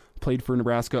Williams. Played for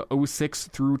Nebraska 2006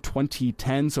 through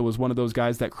 2010, so was one of those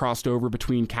guys that crossed over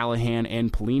between Callahan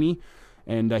and Pelini.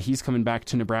 And he's coming back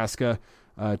to Nebraska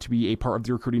to be a part of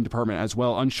the recruiting department as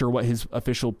well. Unsure what his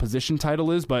official position title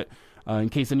is, but in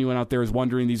case anyone out there is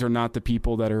wondering, these are not the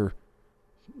people that are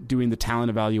doing the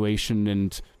talent evaluation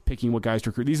and picking what guys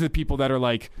to recruit. These are the people that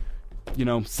are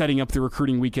setting up the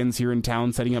recruiting weekends here in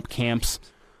town, setting up camps.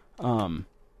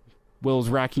 Will's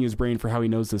racking his brain for how he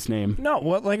knows this name. No,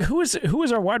 who is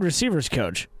our wide receivers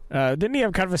coach? Didn't he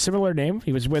have kind of a similar name?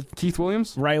 He was with Keith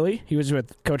Williams? Riley. He was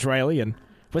with Coach Riley, and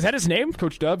was that his name?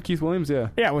 Coach Dub, Keith Williams, yeah.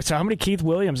 Yeah, so how many Keith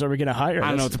Williams are we going to hire? I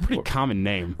don't know, it's a pretty common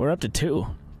name. We're up to 2.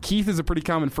 Keith is a pretty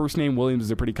common first name. Williams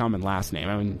is a pretty common last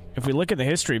name. If we look at the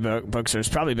history books, there's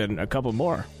probably been a couple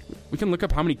more. We can look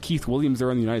up how many Keith Williams there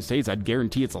are in the United States. I'd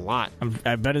guarantee it's a lot.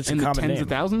 I bet it's in a the common tens name. Of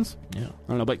thousands. Yeah, I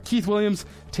don't know, but Keith Williams,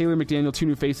 Taylor McDaniel, 2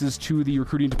 new faces to the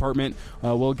recruiting department.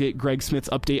 We'll get Greg Smith's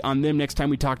update on them next time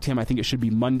we talk to him. I think it should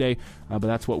be Monday, but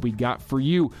that's what we got for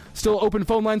you. Still open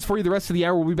phone lines for you the rest of the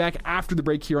hour. We'll be back after the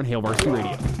break here on Hail Varsity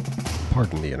Radio.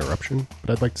 Pardon the interruption,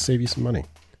 but I'd like to save you some money.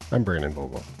 I'm Brandon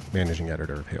Vogel, managing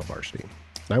editor of Hail Varsity.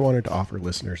 And I wanted to offer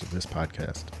listeners of this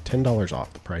podcast $10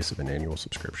 off the price of an annual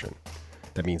subscription.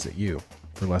 That means that you,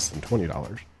 for less than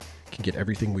 $20, can get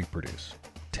everything we produce.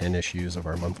 10 issues of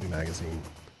our monthly magazine,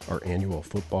 our annual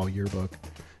football yearbook,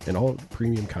 and all the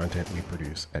premium content we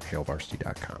produce at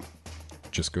hailvarsity.com.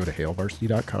 Just go to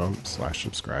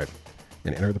hailvarsity.com/subscribe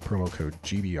and enter the promo code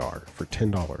GBR for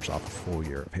 $10 off a full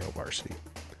year of Hail Varsity.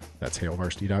 That's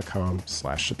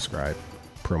hailvarsity.com/subscribe.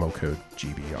 Promo code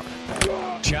GBR.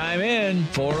 Chime in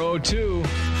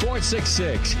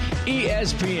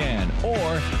 402-466-ESPN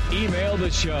or email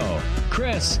the show,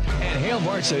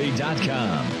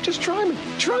 Chris@HailVarsity.com. Just try me.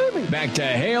 Back to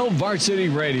Hail Varsity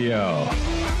Radio.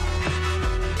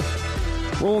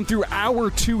 Rolling through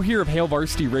hour 2 here of Hail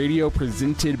Varsity Radio,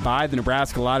 presented by the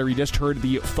Nebraska Lottery. Just heard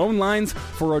the phone lines,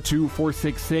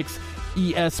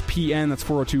 402-466-ESPN. That's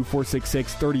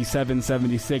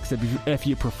 402-466-3776 if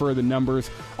you prefer the numbers.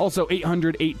 Also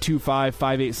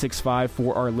 800-825-5865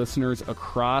 for our listeners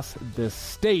across the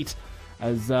state.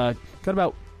 As got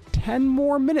about 10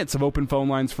 more minutes of open phone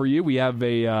lines for you. We have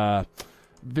a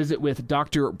visit with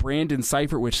Dr. Brandon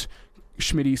Seifert, which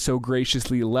Schmitty so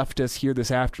graciously left us here this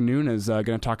afternoon, is going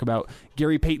to talk about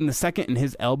Gary Payton II and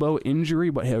his elbow injury,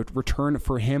 what a return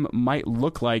for him might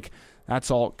look like.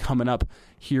 That's all coming up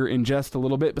here in just a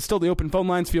little bit. But still, the open phone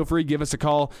lines, feel free, give us a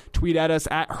call, tweet at us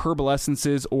at Herbal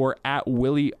Essences or at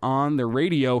Willie on the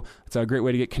radio. It's a great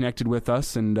way to get connected with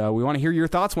us, and we want to hear your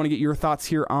thoughts, want to get your thoughts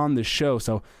here on the show.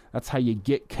 So that's how you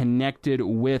get connected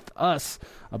with us.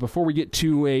 Before we get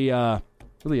to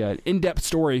really an in-depth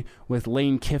story with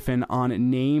Lane Kiffin on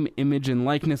name, image, and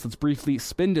likeness, let's briefly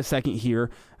spend a second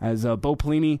here as Bo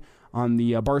Pelini on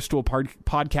the Barstool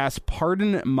podcast,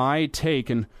 Pardon My Take,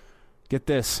 and get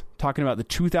this, talking about the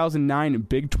 2009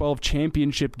 Big 12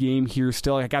 championship game here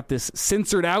still. I got this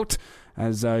censored out,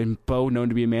 as Bo, known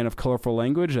to be a man of colorful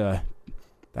language, that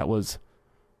was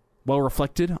well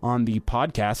reflected on the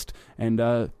podcast, and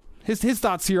his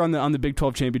thoughts here on the Big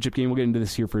 12 championship game. We'll get into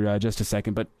this here for just a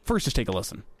second, but first, just take a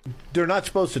listen. They're not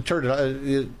supposed to turn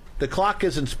it. The clock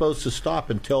isn't supposed to stop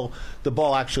until the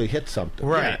ball actually hits something.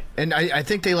 Right, yeah. And I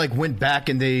think they went back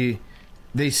and they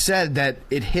said that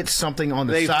it hit something on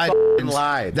the side. They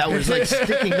lied. That was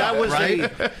sticking out, right?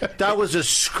 That was a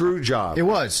screw job. It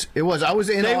was. I was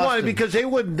in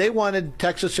Austin. They wanted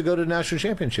Texas to go to the national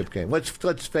championship game. Let's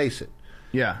face it.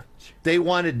 Yeah. They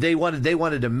wanted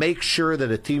to make sure that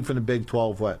a team from the Big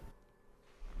 12 went.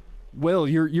 Will,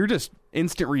 your just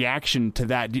instant reaction to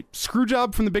that screw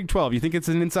job from the Big 12. You think it's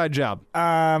an inside job?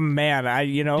 Man,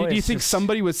 Do you think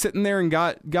somebody was sitting there and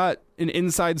got an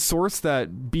inside source that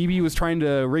BB was trying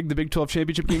to rig the Big 12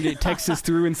 championship game to get Texas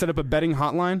through and set up a betting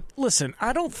hotline? Listen,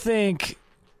 I don't think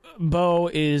Bo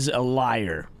is a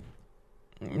liar.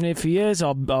 If he is,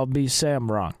 I'll say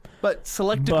I'm wrong. But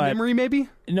selective memory, maybe?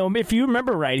 No, if you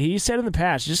remember right, he said in the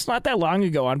past, just not that long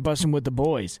ago on Bussin' with the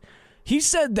Boys, he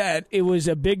said that it was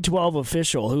a Big 12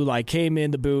 official who came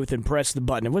in the booth and pressed the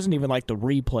button. It wasn't even the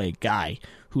replay guy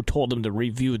who told him to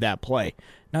review that play.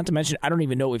 Not to mention, I don't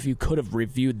even know if you could have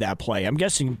reviewed that play. I'm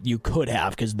guessing you could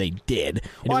have because they did.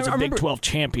 And it was a Big 12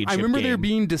 championship I remember game. there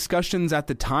being discussions at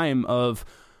the time of,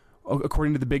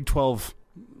 according to the Big 12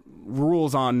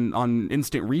 rules on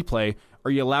instant replay,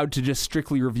 are you allowed to just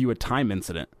strictly review a time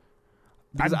incident?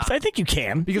 I think you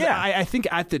can. Because I think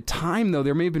at the time, though,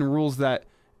 there may have been rules that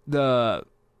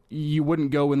you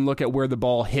wouldn't go and look at where the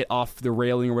ball hit off the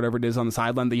railing or whatever it is on the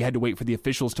sideline, that you had to wait for the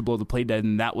officials to blow the play dead,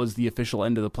 and that was the official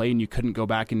end of the play, and you couldn't go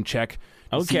back and check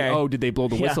to see, did they blow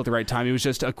the whistle at the right time? It was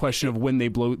just a question of when they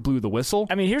blew the whistle.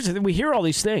 I mean, here's the thing. We hear all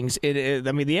these things.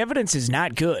 The evidence is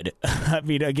not good,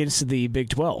 against the Big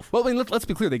 12. Well, let's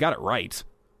be clear. They got it right.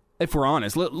 If we're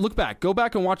honest, look back. Go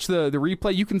back and watch the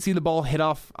replay. You can see the ball hit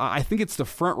off, I think it's the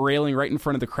front railing right in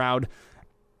front of the crowd.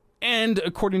 And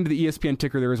according to the ESPN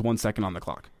ticker, there is 1 second on the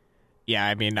clock. Yeah,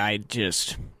 I mean,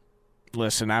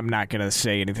 listen, I'm not going to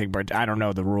say anything, but I don't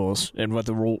know the rules and what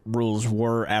the rules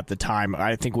were at the time.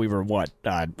 I think we were,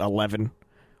 11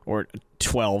 or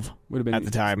 12 would have been at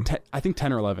the time? I think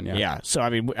 10 or 11, yeah. Yeah, so, I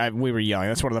mean, we were young.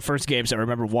 That's one of the first games I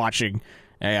remember watching,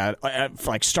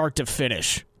 start to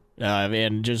finish,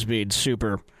 and just being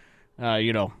super,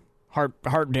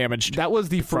 heart damaged. That was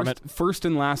the first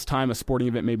and last time a sporting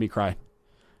event made me cry.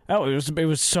 Oh, it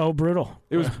was so brutal.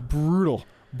 It was brutal.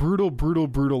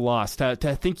 Brutal loss. To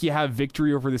think you have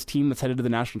victory over this team that's headed to the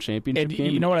national championship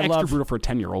game. You know what I love? Extra brutal for a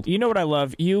 10-year-old. You know what I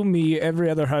love? You, me, every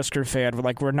other Husker fan,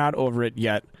 we're not over it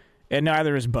yet, and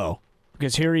neither is Bo.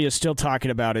 Because here he is still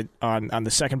talking about it on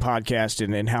the second podcast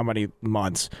in how many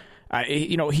months.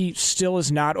 He still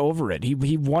is not over it.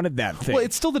 He wanted that thing. Well,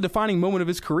 it's still the defining moment of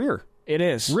his career. It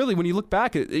is. Really, when you look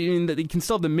back, he can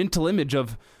still have the mental image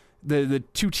of the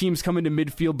two teams come into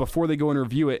midfield before they go and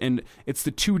review it, and it's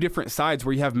the two different sides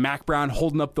where you have Mac Brown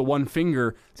holding up the one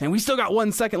finger saying, we still got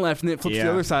 1 second left, and then it flips to the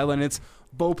other sideline, and it's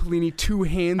Bo Pelini, two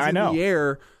hands in the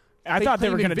air. I thought they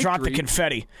were going to drop the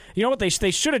confetti. You know what? They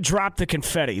should have dropped the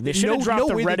confetti. They should have dropped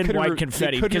the red and white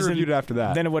confetti. They couldn't have reviewed it after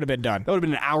that. Then it would have been done. That would have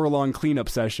been an hour-long cleanup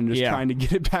session just trying to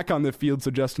get it back on the field so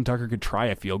Justin Tucker could try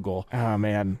a field goal. Oh,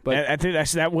 man. But I think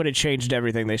that would have changed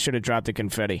everything. They should have dropped the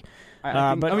confetti.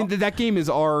 That game is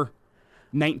our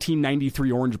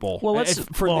 1993 Orange Bowl. Well,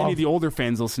 for any of the older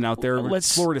fans listening out there,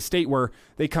 Florida State, where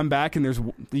they come back and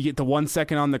you get the 1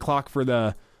 second on the clock for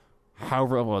the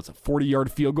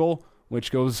 40-yard field goal, which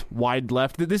goes wide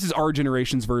left. This is our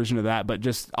generation's version of that, but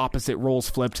just opposite roles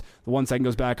flipped. The 1 second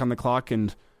goes back on the clock,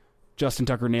 and Justin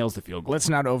Tucker nails the field goal. Let's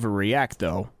not overreact,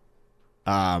 though.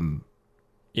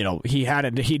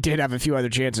 He did have a few other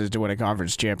chances to win a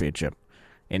conference championship,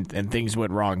 and things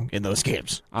went wrong in those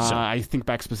games. So. I think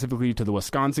back specifically to the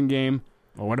Wisconsin game.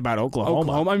 Well, what about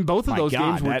Oklahoma? I mean, both of those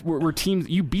games were teams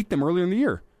you beat them earlier in the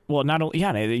year. Well, not only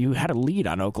you had a lead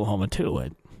on Oklahoma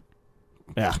too.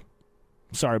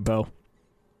 Sorry, Bo.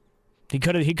 He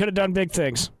could have done big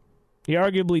things. He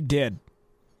arguably did,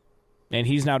 and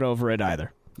he's not over it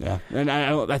either. Yeah, and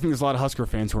I think there's a lot of Husker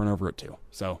fans who aren't over it too.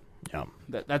 So yeah,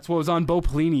 that's what was on Bo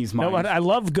Pelini's mind. No, I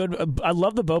love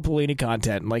the Bo Pelini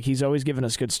content. He's always giving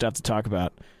us good stuff to talk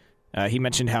about. He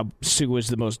mentioned how Sue was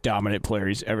the most dominant player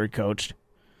he's ever coached.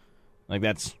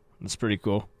 That's pretty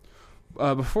cool.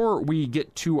 Before we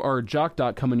get to our Jock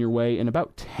Doc coming your way in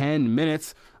about 10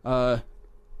 minutes,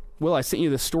 Will, I sent you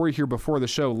the story here before the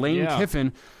show. Lane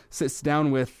Kiffin sits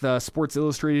down with Sports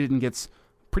Illustrated and gets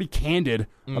pretty candid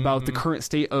about the current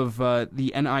state of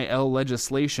the NIL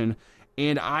legislation.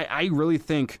 And I really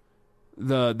think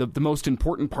the most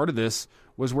important part of this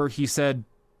was where he said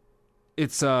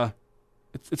it's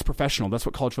professional. That's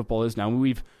what college football is now.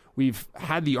 We've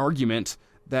had the argument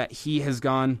that he has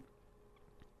gone,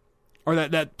 or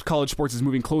that college sports is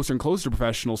moving closer and closer to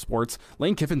professional sports.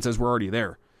 Lane Kiffin says we're already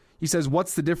there. He says,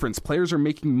 what's the difference? Players are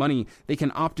making money. They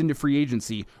can opt into free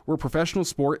agency. We're a professional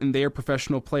sport, and they are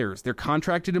professional players. They're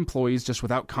contracted employees just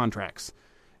without contracts.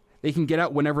 They can get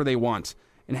out whenever they want.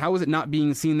 And how is it not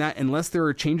being seen that unless there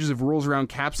are changes of rules around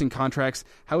caps and contracts,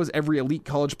 how is every elite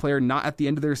college player not at the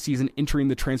end of their season entering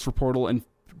the transfer portal and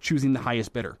choosing the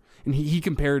highest bidder. And he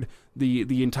compared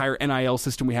the entire NIL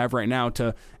system we have right now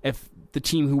to if the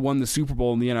team who won the Super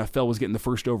Bowl in the NFL was getting the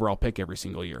first overall pick every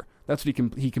single year. That's what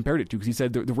he compared it to, because he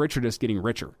said the rich are just getting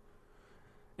richer.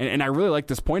 And I really like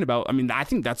this point about, I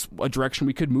think that's a direction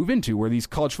we could move into, where these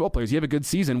college football players, you have a good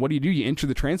season, what do? You enter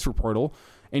the transfer portal,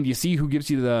 and you see who gives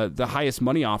you the highest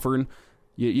money offer, and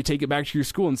you take it back to your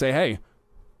school and say, hey,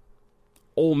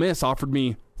 Ole Miss offered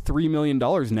me $3 million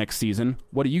next season.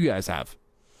 What do you guys have?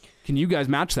 Can you guys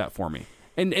match that for me?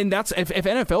 And that's if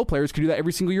NFL players could do that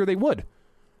every single year, they would.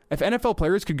 If NFL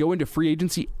players could go into free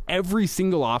agency every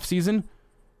single offseason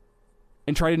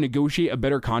and try to negotiate a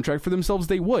better contract for themselves,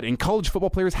 they would. And college football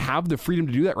players have the freedom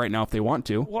to do that right now if they want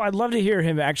to. Well, I'd love to hear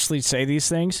him actually say these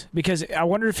things, because I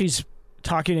wonder if he's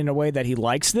talking in a way that he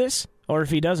likes this or if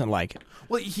he doesn't like it.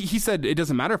 Well, he said it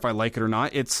doesn't matter if I like it or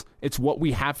not. It's what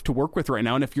we have to work with right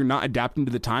now. And if you're not adapting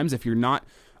to the times, if you're not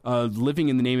living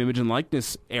in the name, image, and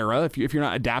likeness era, if you're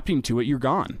not adapting to it, you're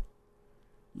gone.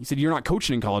 He said you're not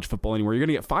coaching in college football anymore. You're going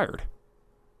to get fired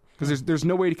because there's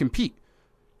no way to compete.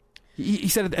 He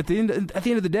said at the end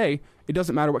of the day, it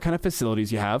doesn't matter what kind of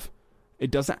facilities you have. It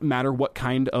doesn't matter what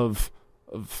kind of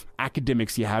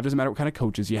academics you have. It doesn't matter what kind of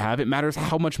coaches you have. It matters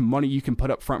how much money you can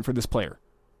put up front for this player.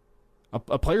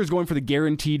 A player is going for the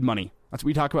guaranteed money. That's what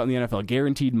we talk about in the NFL,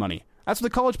 guaranteed money. That's what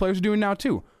the college players are doing now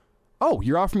too. Oh,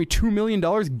 you're offering me $2 million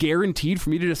guaranteed for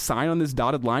me to just sign on this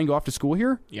dotted line, go off to school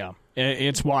here? Yeah,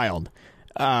 it's wild.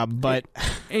 But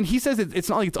and he says it's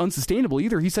not like it's unsustainable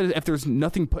either. He said if there's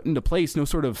nothing put into place, no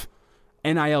sort of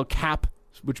NIL cap,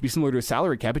 which would be similar to a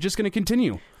salary cap, it's just going to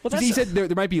continue. Well, he said there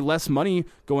might be less money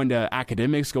going to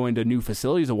academics, going to new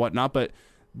facilities and whatnot, but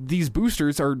these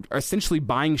boosters are essentially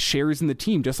buying shares in the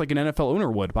team, just like an NFL owner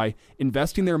would, by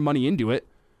investing their money into it.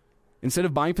 Instead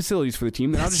of buying facilities for the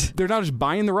team, they're not just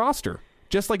buying the roster,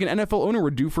 just like an NFL owner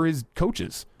would do for his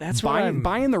coaches. That's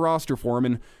buying the roster for him,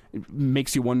 and it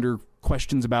makes you wonder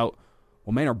questions about,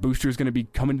 well, man, are boosters going to be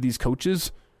coming to these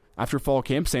coaches after fall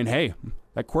camp saying, hey,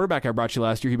 that quarterback I brought you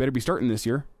last year, he better be starting this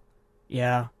year?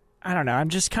 Yeah, I don't know. I'm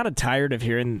just kind of tired of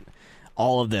hearing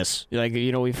all of this. Like,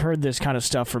 we've heard this kind of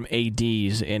stuff from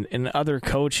ADs and other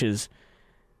coaches,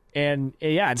 and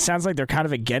yeah, it sounds like they're kind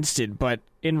of against it, but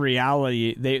in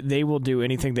reality, they will do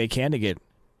anything they can to get,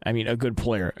 a good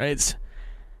player.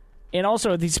 And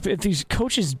also if these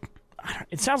coaches,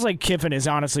 it sounds like Kiffin is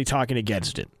honestly talking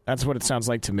against it. That's what it sounds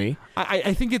like to me.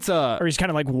 I think it's or he's kind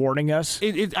of like warning us.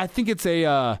 I think it's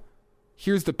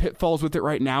here's the pitfalls with it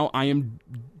right now. I am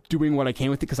doing what I can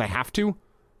with it because I have to,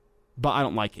 but I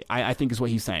don't like it. I think is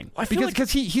what he's saying.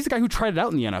 Because he's the guy who tried it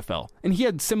out in the NFL, and he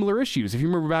had similar issues. If you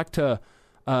remember back to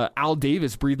Al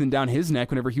Davis breathing down his neck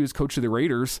whenever he was coach of the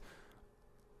Raiders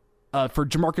for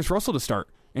Jamarcus Russell to start.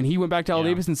 And he went back to Al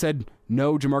Davis and said,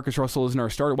 no, Jamarcus Russell isn't our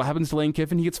starter. What happens to Lane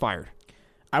Kiffin? He gets fired.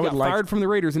 He got fired from the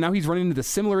Raiders, and now he's running into the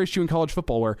similar issue in college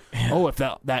football where, if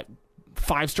that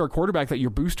five-star quarterback that your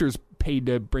boosters paid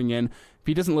to bring in, if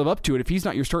he doesn't live up to it, if he's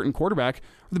not your starting quarterback,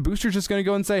 the booster's just going to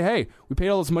go and say, hey, we paid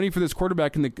all this money for this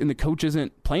quarterback and the coach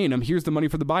isn't playing him. Here's the money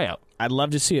for the buyout. I'd love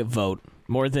to see a vote.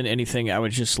 More than anything, I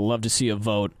would just love to see a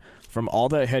vote from all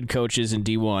the head coaches in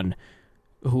D1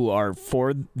 who are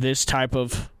for this type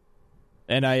of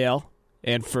NIL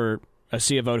and for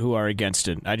see a vote who are against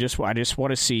it. I just want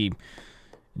to see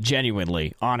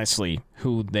genuinely, honestly,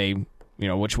 who they,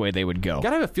 which way they would go. You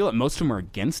gotta have a feel that most of them are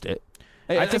against it.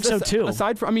 I think so too.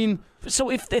 Aside from, so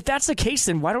if that's the case,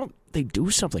 then why don't they do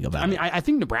something about it? I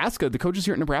think Nebraska, the coaches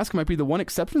here at Nebraska, might be the one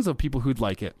exception of people who'd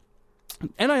like it.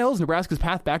 NIL is Nebraska's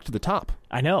path back to the top.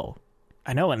 I know,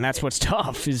 and that's what's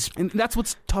tough. And that's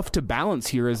what's tough to balance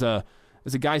here as a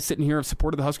guy sitting here. I've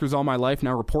supported the Huskers all my life,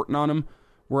 now reporting on them,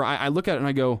 where I look at it and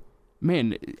I go,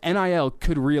 man, NIL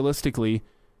could realistically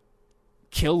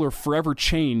kill or forever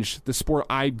change the sport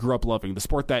I grew up loving, the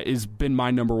sport that has been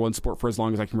my number one sport for as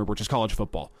long as I can remember, which is college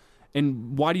football.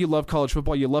 And why do you love college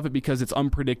football? You love it because it's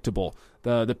unpredictable.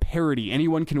 The parity,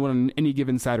 anyone can win on any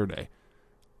given Saturday.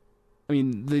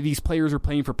 These players are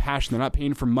playing for passion. They're not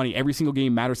paying for money. Every single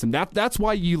game matters to them. That's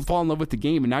why you fall in love with the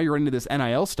game, and now you're into this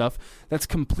NIL stuff that's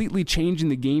completely changing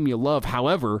the game you love.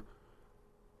 However,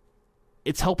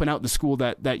 it's helping out the school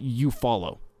that you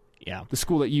follow. Yeah. The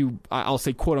school that I'll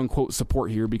say quote-unquote support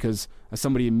here, because as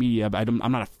somebody in media,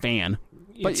 I'm not a fan.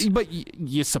 But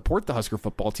you support the Husker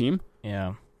football team.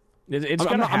 Yeah. It's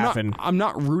going to happen. I'm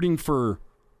not rooting for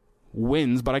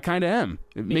wins, but I kind of am.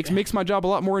 It makes my job a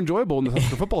lot more enjoyable when the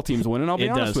Husker football team's winning, I'll be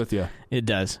honest with you. It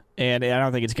does. And I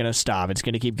don't think it's going to stop. It's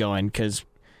going to keep going, because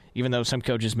even though some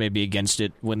coaches may be against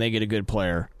it, when they get a good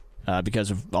player, because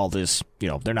of all this,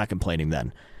 they're not complaining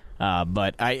then.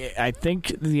 But I think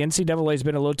the NCAA has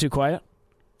been a little too quiet.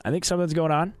 I think something's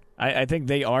going on. I think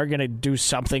they are going to do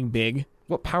something big.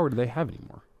 What power do they have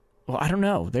anymore? Well, I don't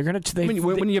know. They're going to.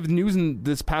 When you have news in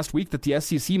this past week that the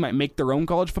SEC might make their own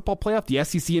college football playoff, the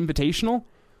SEC Invitational.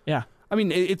 Yeah. I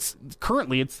mean, it's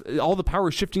all the power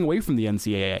is shifting away from the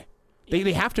NCAA.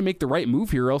 They have to make the right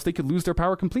move here, or else they could lose their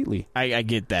power completely. I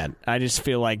get that. I just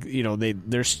feel like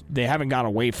they haven't gone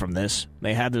away from this.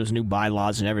 They had those new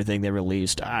bylaws and everything they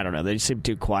released. I don't know. They seem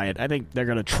too quiet. I think they're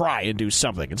going to try and do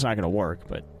something. It's not going to work,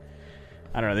 but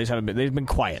I don't know. They've been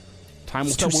quiet. Time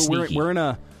will tell. We're in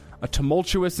a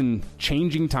tumultuous and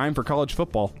changing time for college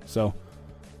football. So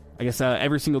I guess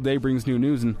every single day brings new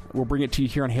news, and we'll bring it to you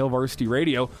here on Hail Varsity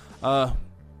Radio.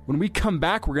 When we come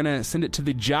back, we're going to send it to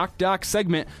the Jock Doc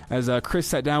segment as Chris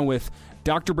sat down with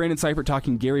Dr. Brandon Seifert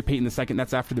talking Gary Payton II.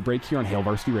 That's after the break here on Hail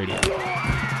Varsity Radio.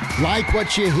 Like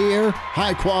what you hear,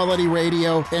 high-quality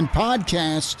radio and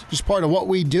podcast, just part of what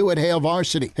we do at Hail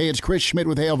Varsity. Hey, it's Chris Schmidt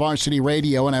with Hail Varsity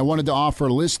Radio, and I wanted to offer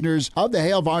listeners of the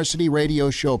Hail Varsity Radio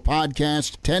Show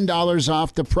podcast $10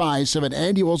 off the price of an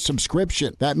annual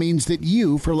subscription. That means that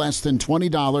you, for less than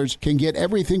 $20, can get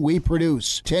everything we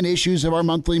produce, 10 issues of our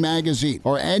monthly magazine,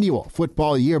 our annual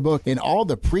football yearbook, and all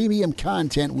the premium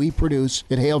content we produce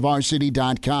at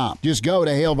HailVarsity.com. Just go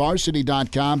to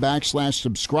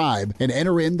HailVarsity.com/subscribe and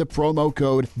enter in the promo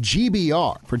code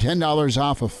GBR for $10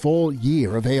 off a full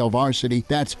year of Hail Varsity.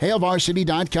 That's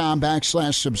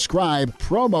HailVarsity.com/subscribe,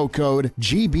 promo code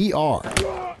GBR.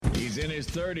 He's in his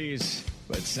 30s,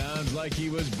 but sounds like he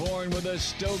was born with a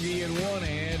stogie in one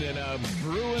hand and a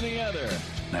brew in the other.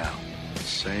 Now,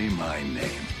 say my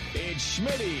name. It's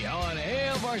Schmitty on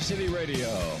Hail Varsity Radio.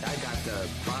 I got the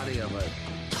body of a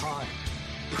taut,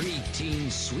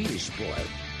 preteen Swedish boy.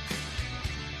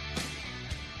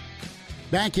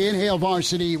 Back in Hail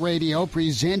Varsity Radio,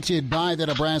 presented by the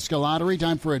Nebraska Lottery.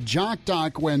 Time for a Jock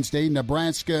Doc Wednesday.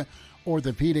 Nebraska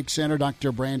Orthopedic Center.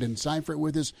 Dr. Brandon Seifert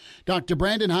with us. Dr.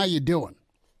 Brandon, how you doing?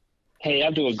 Hey,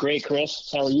 I'm doing great, Chris.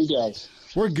 How are you guys?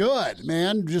 We're good,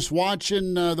 man. Just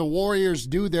watching the Warriors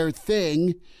do their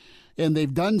thing, and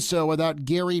they've done so without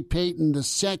Gary Payton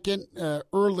II.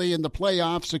 Early in the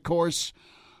playoffs, of course,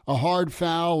 a hard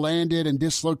foul landed and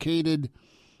dislocated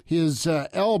his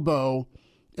elbow.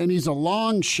 And he's a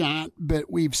long shot, but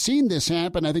we've seen this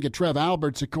happen, I think, at Trev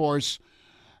Alberts, of course,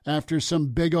 after some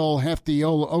big old hefty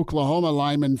Oklahoma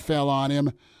lineman fell on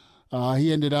him. He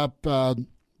ended up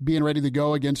being ready to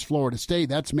go against Florida State.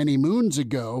 That's many moons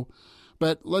ago.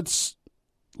 But let's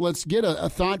get a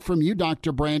thought from you,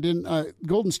 Dr. Brandon.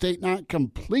 Golden State not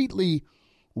completely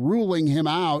ruling him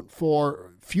out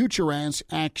for future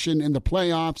action in the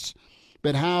playoffs,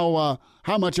 but how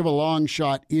much of a long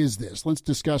shot is this? Let's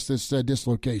discuss this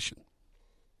dislocation.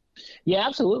 Yeah,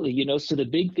 absolutely. So the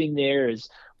big thing there is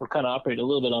we're kind of operating a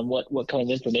little bit on what kind of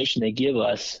information they give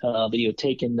us, but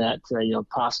taking that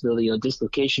possibility of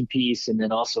dislocation piece and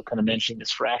then also kind of mentioning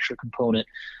this fracture component.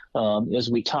 As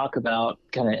we talk about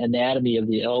kind of anatomy of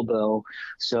the elbow.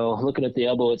 So looking at the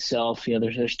elbow itself,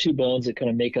 there's two bones that kind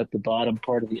of make up the bottom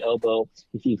part of the elbow.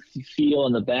 If you feel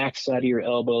on the back side of your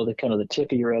elbow, the kind of the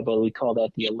tip of your elbow, we call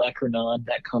that the olecranon.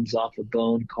 That comes off a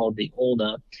bone called the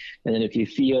ulna. And then if you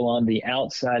feel on the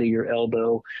outside of your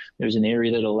elbow, there's an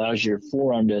area that allows your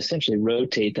forearm to essentially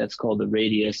rotate. That's called the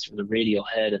radius or the radial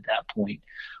head at that point.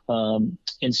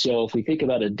 And so if we think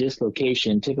about a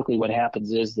dislocation, typically what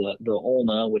happens is the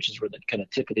ulna, which is where the kind of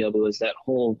tip of the elbow is, that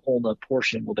whole ulna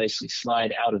portion will basically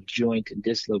slide out of joint and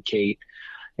dislocate.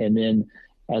 And then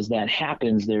as that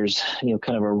happens, there's,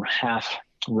 kind of a half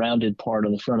rounded part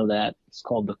on the front of that. It's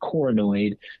called the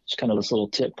coronoid. It's kind of this little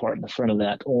tip part in the front of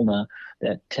that ulna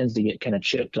that tends to get kind of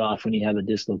chipped off when you have a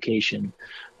dislocation.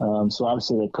 So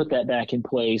obviously they put that back in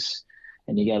place,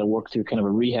 and you got to work through kind of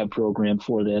a rehab program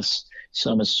for this. So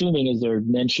I'm assuming as they're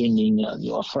mentioning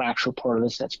a fracture part of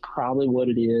this, that's probably what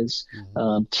it is.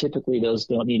 Mm-hmm. Typically, those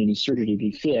don't need any surgery to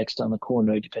be fixed on the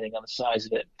coronoid, depending on the size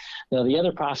of it. Now, the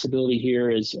other possibility here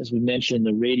is, as we mentioned,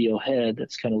 the radial head.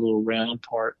 That's kind of a little round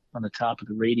part on the top of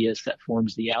the radius that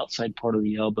forms the outside part of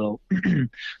the elbow.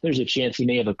 There's a chance he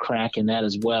may have a crack in that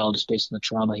as well, just based on the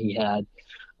trauma he had.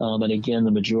 And again,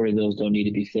 the majority of those don't need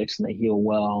to be fixed and they heal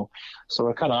well. So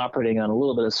we're kind of operating on a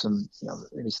little bit of some,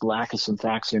 this lack of some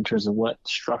facts here in terms of what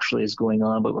structurally is going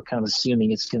on, but we're kind of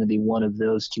assuming it's going to be one of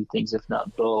those two things, if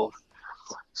not both.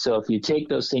 So if you take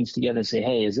those things together and say,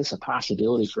 hey, is this a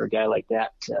possibility for a guy like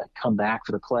that to come back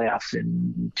for the playoffs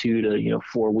in 2 to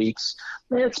 4 weeks?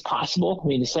 It's possible. I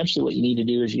mean, essentially what you need to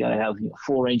do is you got to have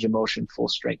full range of motion, full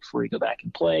strength before you go back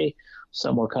and play.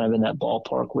 Somewhere kind of in that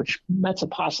ballpark, which that's a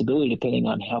possibility depending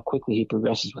on how quickly he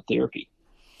progresses with therapy.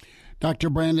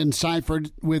 Dr. Brandon Seifert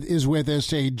is with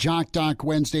us, a Jock Doc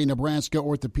Wednesday Nebraska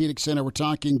Orthopedic Center. We're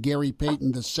talking Gary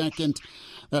Payton II,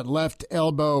 that left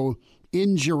elbow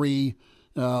injury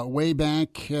way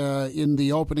back in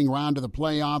the opening round of the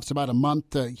playoffs, about a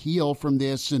month to heal from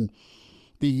this. And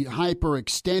the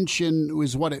hyperextension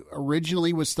was what it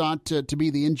originally was thought to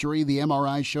be the injury. The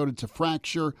MRI showed it's a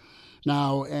fracture.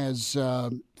 Now, as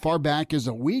far back as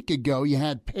a week ago, you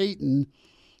had Payton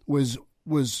was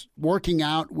working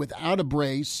out without a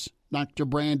brace, Dr.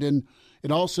 Brandon,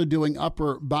 and also doing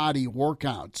upper body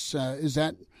workouts. Is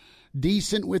that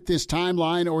decent with this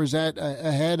timeline, or is that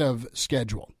ahead of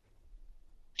schedule?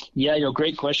 Yeah,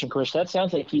 great question, Chris. That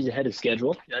sounds like he's ahead of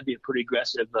schedule. That'd be a pretty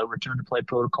aggressive return to play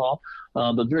protocol,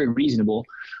 but very reasonable.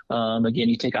 Again,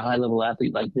 you take a high-level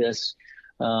athlete like this,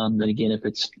 then again, if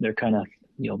they're kind of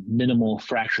minimal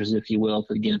fractures, if you will.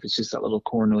 But again, if it's just that little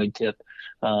coronoid tip,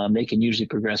 they can usually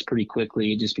progress pretty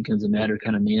quickly. It just becomes a matter of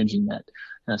kind of managing that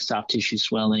soft tissue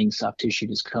swelling, soft tissue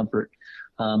discomfort,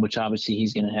 which obviously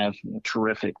he's going to have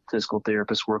terrific physical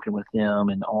therapists working with him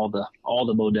and all the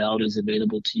modalities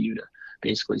available to you to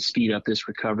basically speed up this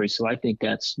recovery. So I think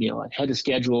that's ahead of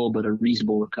schedule, but a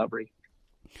reasonable recovery.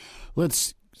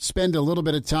 Let's spend a little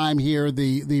bit of time here.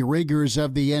 The rigors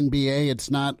of the NBA.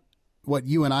 It's not what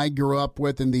you and I grew up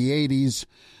with in the 80s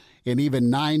and even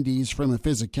 90s from a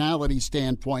physicality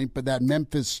standpoint, but that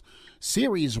Memphis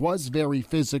series was very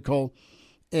physical,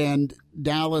 and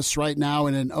Dallas right now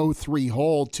in an 0-3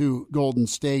 hole to Golden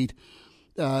State.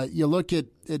 You look at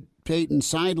Payton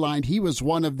sidelined, he was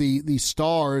one of the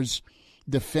stars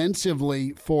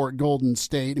defensively for Golden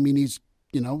State. I mean, he's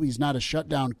not a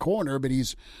shutdown corner, but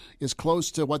he's as close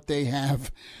to what they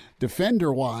have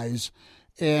defender-wise.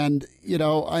 And,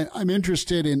 I'm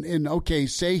interested in okay,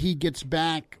 say he gets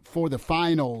back for the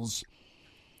finals.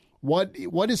 What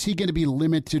is he going to be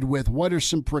limited with? What are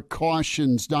some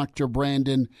precautions, Dr.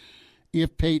 Brandon,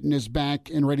 if Payton is back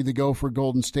and ready to go for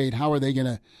Golden State? How are they going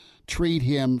to treat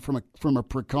him from a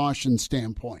precaution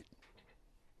standpoint?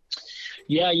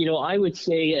 Yeah, I would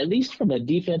say, at least from a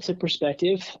defensive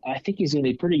perspective, I think he's in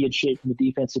a pretty good shape from a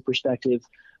defensive perspective.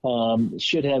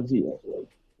 Should have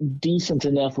decent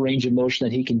enough range of motion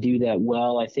that he can do that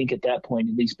well. I think at that point,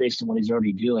 at least based on what he's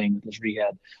already doing with his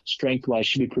rehab, strength-wise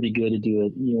should be pretty good to do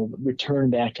it.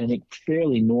 Return back to, I think,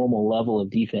 fairly normal level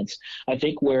of defense. I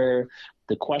think where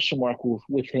the question mark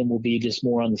with him will be just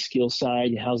more on the skill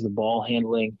side. How's the ball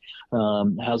handling?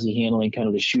 How's he handling kind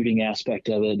of the shooting aspect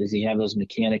of it? Does he have those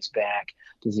mechanics back?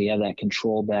 Does he have that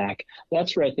control back?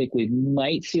 That's where I think we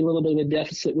might see a little bit of a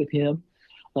deficit with him.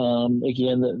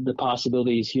 Again, the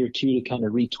possibility is here too to kind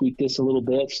of retweak this a little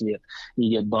bit. So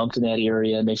you get bumped in that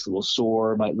area, it makes it a little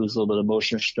sore, might lose a little bit of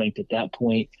motion or strength at that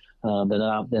point. Then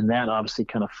that obviously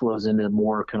kind of flows into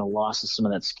more kind of loss of some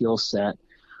of that skill set,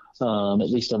 at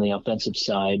least on the offensive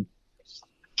side.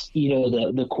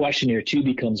 The question here too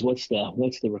becomes what's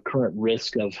the recurrent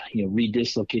risk of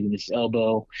redislocating this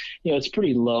elbow? It's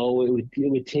pretty low. It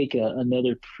would take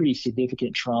another pretty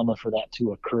significant trauma for that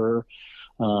to occur.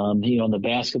 On the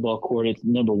basketball court,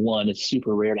 number one, it's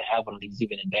super rare to have one of these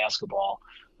even in basketball.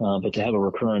 But to have a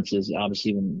recurrence is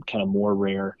obviously even kind of more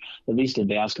rare, at least in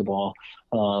basketball.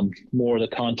 More the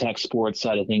contact sports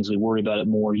side of things, we worry about it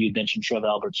more. You mentioned Trev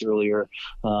Alberts earlier.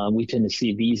 We tend to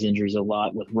see these injuries a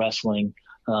lot with wrestling.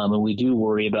 And we do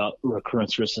worry about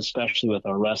recurrence risks, especially with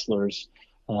our wrestlers,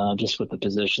 just with the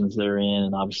positions they're in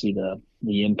and obviously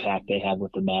the impact they have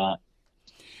with the mat.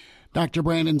 Dr.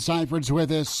 Brandon Seifert's with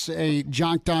us, a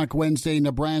Jock Doc Wednesday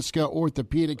Nebraska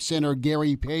Orthopedic Center.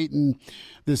 Gary Payton,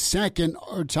 the second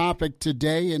topic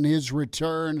today, and his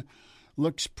return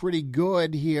looks pretty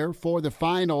good here for the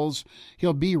finals.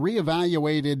 He'll be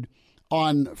reevaluated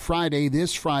on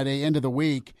this Friday, end of the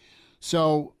week.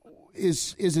 So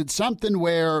is it something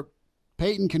where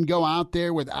Payton can go out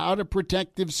there without a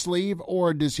protective sleeve,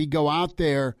 or does he go out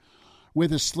there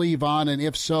with a sleeve on? And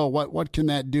if so, what can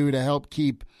that do to help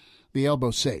keep the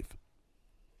elbow safe?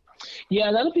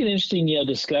 Yeah, that'll be an interesting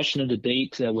discussion and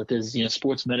debate with his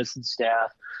sports medicine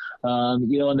staff.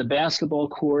 In the basketball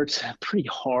courts, pretty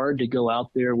hard to go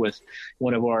out there with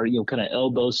one of our kind of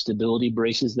elbow stability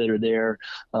braces that are there.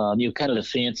 Kind of the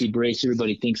fancy brace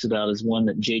everybody thinks about is one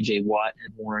that J.J. Watt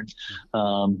had worn.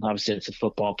 Obviously, it's a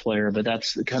football player, but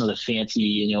that's kind of the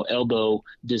fancy elbow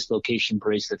dislocation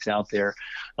brace that's out there.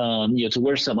 To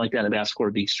wear something like that in a basketball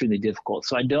would be extremely difficult.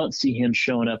 So I don't see him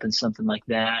showing up in something like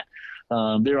that.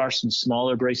 There are some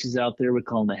smaller braces out there. We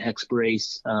call them a hex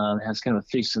brace. It has kind of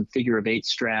some figure of eight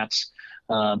straps.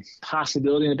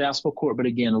 possibility in the basketball court, but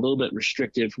again, a little bit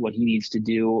restrictive for what he needs to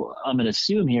do. I'm going to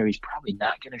assume here he's probably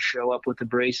not going to show up with a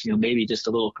brace, maybe just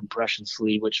a little compression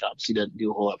sleeve, which obviously doesn't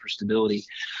do a whole lot for stability.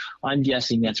 I'm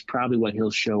guessing that's probably what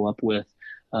he'll show up with.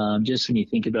 Just when you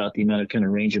think about the amount of kind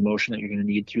of range of motion that you're going to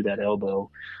need through that elbow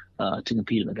to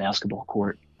compete in the basketball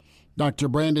court. Dr.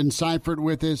 Brandon Seifert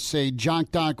with us, a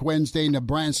Jock Doc Wednesday,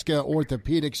 Nebraska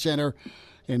Orthopedic Center,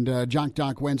 and Jock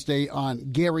Doc Wednesday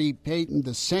on Gary Payton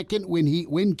II.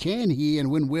 When can he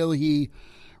and when will he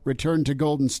return to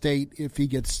Golden State if he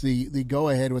gets the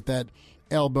go-ahead with that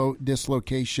elbow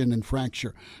dislocation and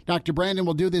fracture? Dr. Brandon,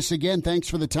 we'll do this again. Thanks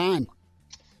for the time.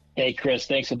 Hey, Chris,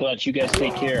 thanks a bunch. You guys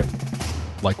take care.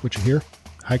 Like what you hear?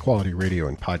 High-quality radio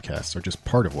and podcasts are just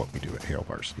part of what we do at Hail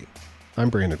Varsity. I'm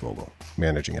Brandon Vogel,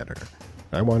 managing editor.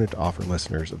 I wanted to offer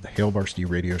listeners of the Hail Varsity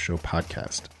Radio Show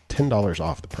podcast $10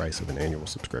 off the price of an annual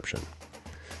subscription.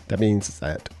 That means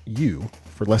that you,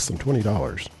 for less than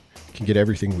 $20, can get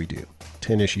everything we do.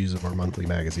 10 issues of our monthly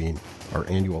magazine, our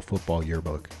annual football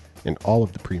yearbook, and all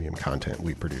of the premium content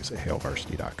we produce at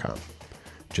hailvarsity.com.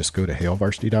 Just go to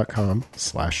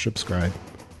hailvarsity.com/subscribe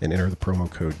and enter the promo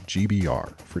code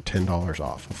GBR for $10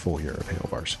 off a full year of Hail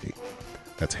Varsity.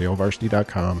 That's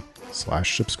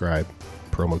hailvarsity.com/subscribe,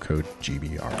 promo code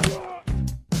GBR.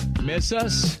 Miss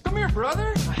us? Come here,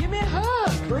 brother. Give me a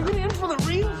hug. Bring it in for the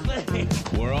real thing.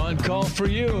 We're on call for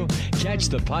you. Catch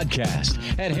the podcast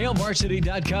at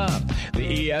hailvarsity.com,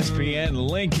 the ESPN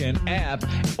Lincoln app,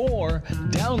 or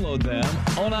download them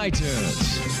on iTunes.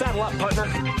 Saddle up, partner.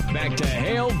 Back to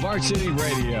Hail Varsity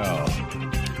Radio.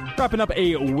 Wrapping up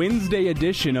a Wednesday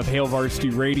edition of Hail Varsity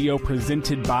Radio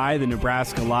presented by the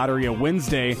Nebraska Lottery. A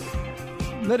Wednesday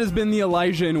that has been the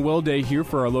Elijah and Will Day here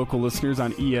for our local listeners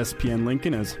on ESPN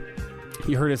Lincoln, as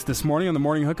you heard us this morning on the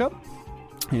Morning Hookup.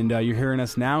 And you're hearing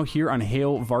us now here on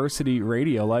Hail Varsity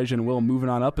Radio. Elijah and Will moving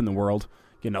on up in the world,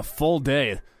 getting a full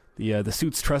day. The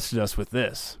suits trusted us with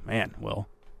this. Man, Will.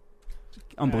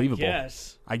 Unbelievable.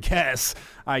 I guess.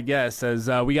 As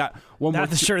we got one more.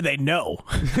 Not sure they know.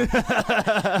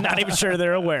 Not even sure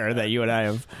they're aware that you and I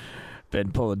have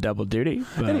been pulling double duty.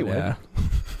 But, anyway,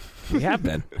 we have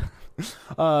been.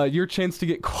 Your chance to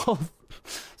get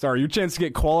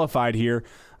qualified here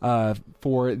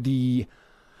for the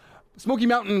Smoky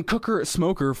Mountain Cooker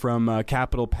Smoker from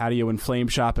Capital Patio and Flame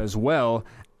Shop, as well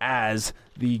as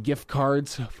the gift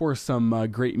cards for some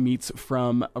great meats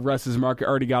from Russ's Market.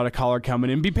 Already got a caller coming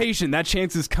in. Be patient. That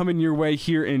chance is coming your way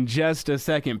here in just a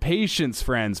second. Patience,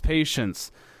 friends.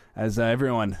 Patience. As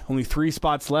everyone, only 3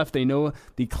 spots left. They know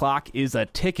the clock is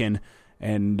a-ticking.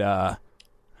 And,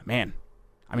 man,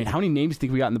 I mean, how many names do you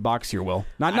think we got in the box here, Will?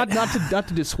 Not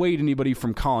to dissuade anybody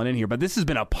from calling in here, but this has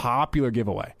been a popular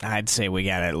giveaway. I'd say we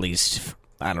got at least,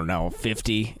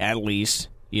 50 at least.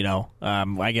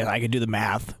 I guess I could do the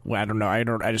math. I don't know. I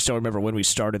just don't remember when we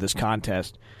started this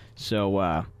contest.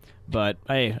 So, but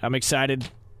hey, I'm excited.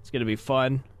 It's going to be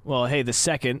fun. Well, hey, the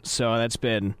second. So that's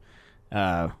been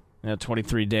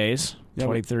 23 days.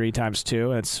 23 times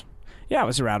 2. It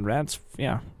was around that.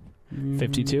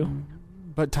 52.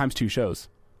 But times 2 shows.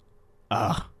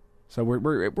 So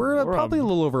we're probably a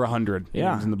little over 100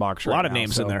 names in the box right now. A lot of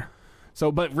names in there. So,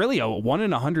 but really a 1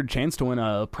 in 100 chance to win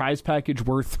a prize package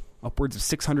worth upwards of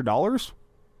 $600.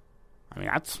 I mean,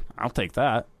 I'll take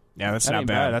that. Yeah, that's not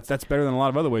bad. That's better than a lot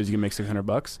of other ways you can make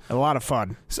 $600. A lot of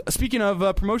fun. So, speaking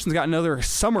of promotions, got another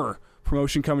summer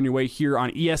promotion coming your way here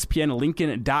on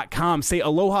ESPNLincoln.com. Say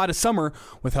aloha to summer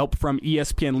with help from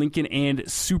ESPN Lincoln and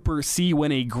Super C.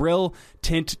 Win a grill,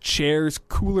 tent, chairs,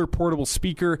 cooler portable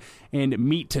speaker, and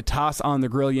meat to toss on the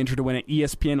grill. You enter to win at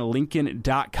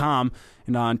ESPNLincoln.com.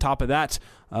 And on top of that,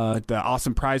 the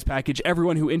awesome prize package,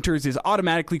 everyone who enters is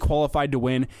automatically qualified to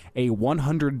win a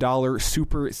 $100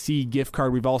 Super C gift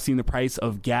card. We've all seen the price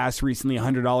of gas recently,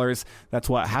 $100. That's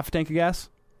what, half a tank of gas?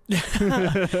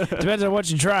 Depends on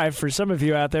what you drive. For some of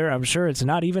you out there, I'm sure it's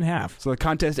not even half. So the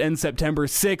contest ends September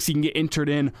 6th. You can get entered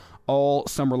in all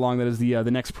summer long. That is the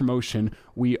next promotion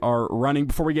we are running.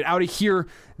 Before we get out of here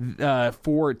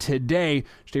for today,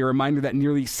 just a reminder that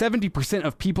nearly 70%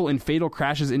 of people in fatal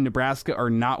crashes in Nebraska are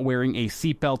not wearing a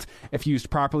seatbelt. If used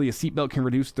properly, a seatbelt can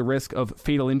reduce the risk of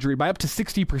fatal injury by up to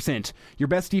 60%. Your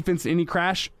best defense in any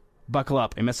crash? Buckle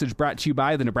up. A message brought to you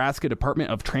by the Nebraska Department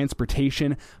of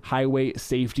Transportation Highway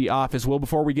Safety Office. Well,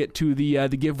 before we get to the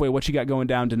giveaway, what you got going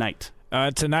down tonight?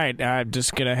 Tonight, I'm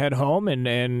just going to head home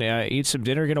and eat some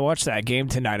dinner. Going to watch that game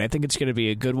tonight. I think it's going to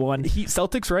be a good one. Heat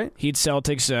Celtics, right? Heat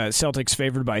Celtics. Celtics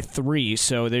favored by 3.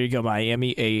 So there you go.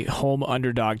 Miami, a home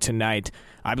underdog tonight.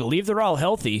 I believe they're all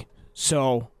healthy.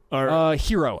 So,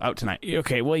 Hero out tonight.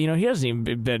 Okay, well, he hasn't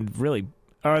even been really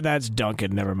Oh, that's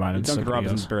Duncan. Never mind. Duncan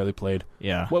Robinson's barely played.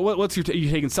 Yeah. What's your?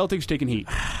 You taking Celtics? Taking Heat?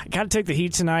 Got to take the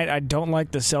Heat tonight. I don't like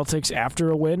the Celtics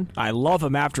after a win. I love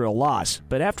them after a loss,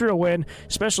 but after a win,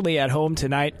 especially at home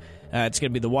tonight, it's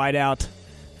going to be the whiteout.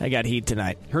 I got Heat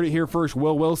tonight. Heard it here first.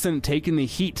 Will Wilson taking the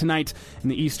Heat tonight in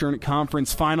the Eastern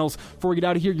Conference Finals. Before we get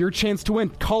out of here, your chance to win.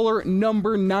 Caller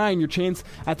number 9. Your chance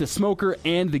at the smoker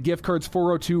and the gift cards.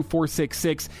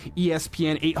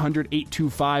 402-466-ESPN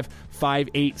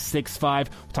 800-825-5865.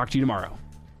 We'll talk to you tomorrow.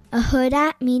 A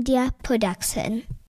Huda Media Production.